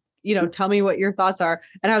open, like, tell me what your thoughts are.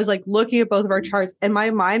 And I was like looking at both of our charts, and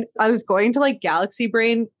my mind, I was going to like galaxy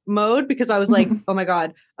brain mode because I was like, oh my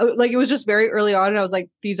God, like it was just very early on. And I was like,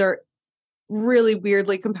 these are really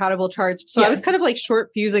weirdly compatible charts. So I was kind of like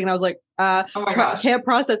short fusing, and I was like, can't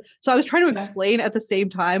process. So I was trying to explain at the same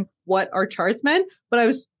time what our charts meant, but I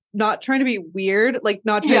was not trying to be weird, like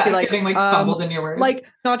not trying to be like, getting like fumbled in your words, like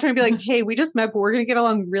not trying to be like, hey, we just met, but we're gonna get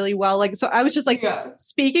along really well. Like, so I was just like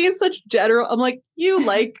speaking in such general. I'm like, you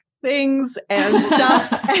like things and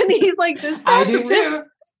stuff, and he's like, this sounds I do too.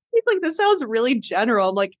 He's like, this sounds really general.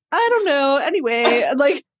 I'm like, I don't know. Anyway,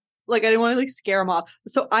 like, like, I didn't want to like scare them off.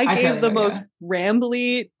 So I gave the most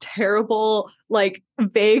rambly, terrible, like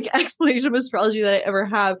vague explanation of astrology that I ever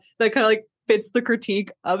have that kind of like fits the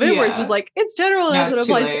critique of it, where it's just like, it's general enough that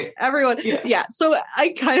applies to everyone. Yeah. So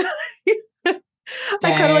I kind of, it's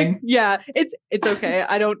okay.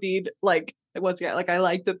 I don't need like, once again, like I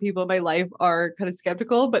like that people in my life are kind of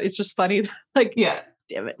skeptical, but it's just funny. Like,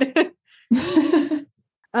 damn it.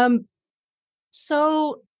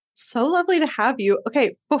 So lovely to have you.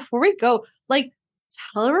 Okay, before we go, like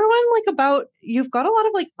tell everyone like about, you've got a lot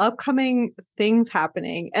of like upcoming things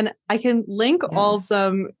happening, and I can link all of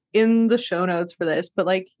them in the show notes for this, but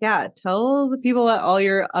like, tell the people about all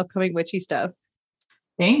your upcoming witchy stuff.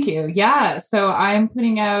 Thank you. Yeah. So I'm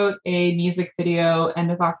putting out a music video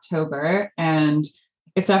end of October, and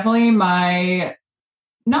it's definitely not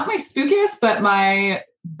my spookiest, but my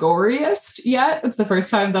goriest yet. It's the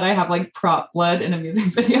first time that I have like prop blood in a music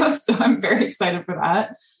video. So I'm very excited for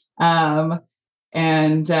that.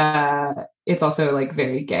 And it's also like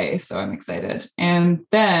very gay. So I'm excited. And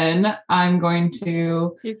then I'm going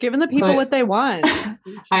to... You're giving the people what they want.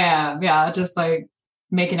 I am. Yeah. Just like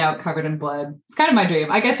making out covered in blood. It's kind of my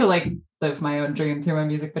dream. I get to like live my own dream through my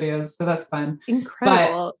music videos. So that's fun.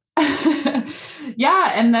 Incredible. But,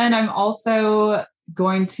 and then I'm also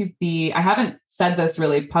going to be, I haven't said this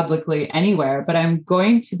really publicly anywhere, but I'm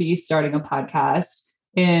going to be starting a podcast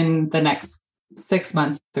in the next 6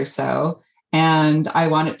 months or so. And I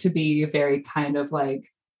want it to be very kind of like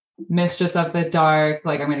mistress of the dark.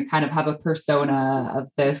 Like I'm going to kind of have a persona of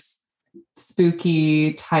this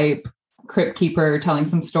spooky type crypt keeper telling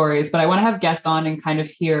some stories, but I want to have guests on and kind of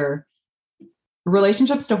hear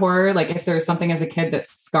relationships to horror. Like if there's something as a kid that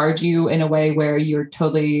scarred you in a way where you're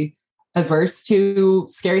totally averse to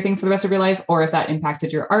scary things for the rest of your life, or if that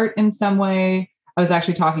impacted your art in some way. I was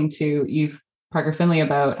actually talking to Eve Parker Finley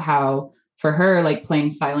about how for her, like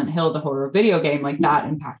playing Silent Hill, the horror video game, like that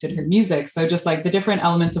impacted her music. So just like the different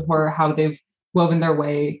elements of horror, how they've woven their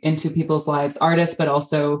way into people's lives, artists, but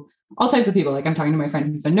also all types of people. Like I'm talking to my friend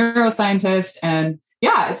who's a neuroscientist, and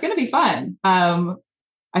it's going to be fun. I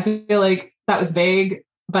feel like that was vague,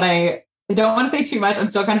 but I don't want to say too much. I'm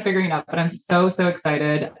still kind of figuring it out, but I'm so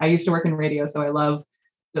excited. I used to work in radio, so I love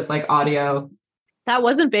just like audio. That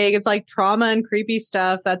wasn't vague. It's like trauma and creepy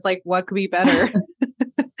stuff. That's like, what could be better?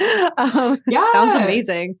 Sounds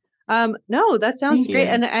amazing. No, that sounds great.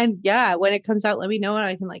 And when it comes out, let me know, and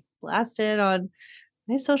I can like blast it on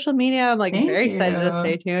my social media. I'm like very excited to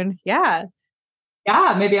stay tuned. Yeah,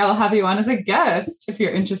 maybe I'll have you on as a guest if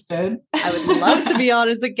you're interested. I would love to be on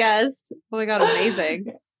as a guest. Oh my God, amazing.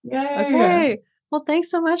 Yay. Okay. Well, thanks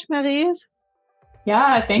so much, Maryze.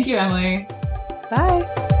 Yeah, thank you, Emily. Bye.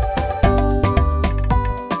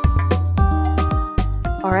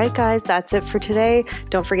 All right, guys, that's it for today.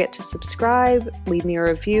 Don't forget to subscribe, leave me a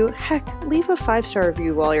review. Heck, leave a 5-star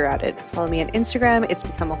review while you're at it. Follow me on Instagram. It's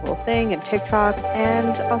become a whole thing, and TikTok.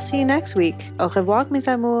 And I'll see you next week. Au revoir, mes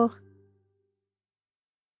amours.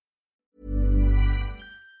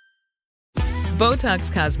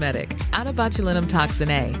 Botox Cosmetic, out of botulinum toxin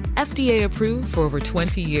A, FDA approved for over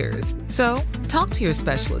 20 years. So, talk to your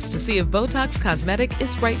specialist to see if Botox Cosmetic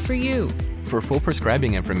is right for you. For full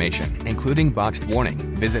prescribing information, including boxed warning,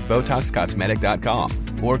 visit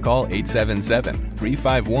BotoxCosmetic.com or call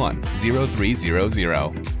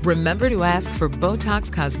 877-351-0300. Remember to ask for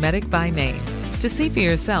Botox Cosmetic by name. To see for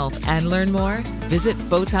yourself and learn more, visit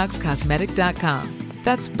BotoxCosmetic.com.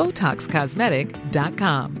 That's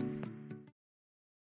BotoxCosmetic.com.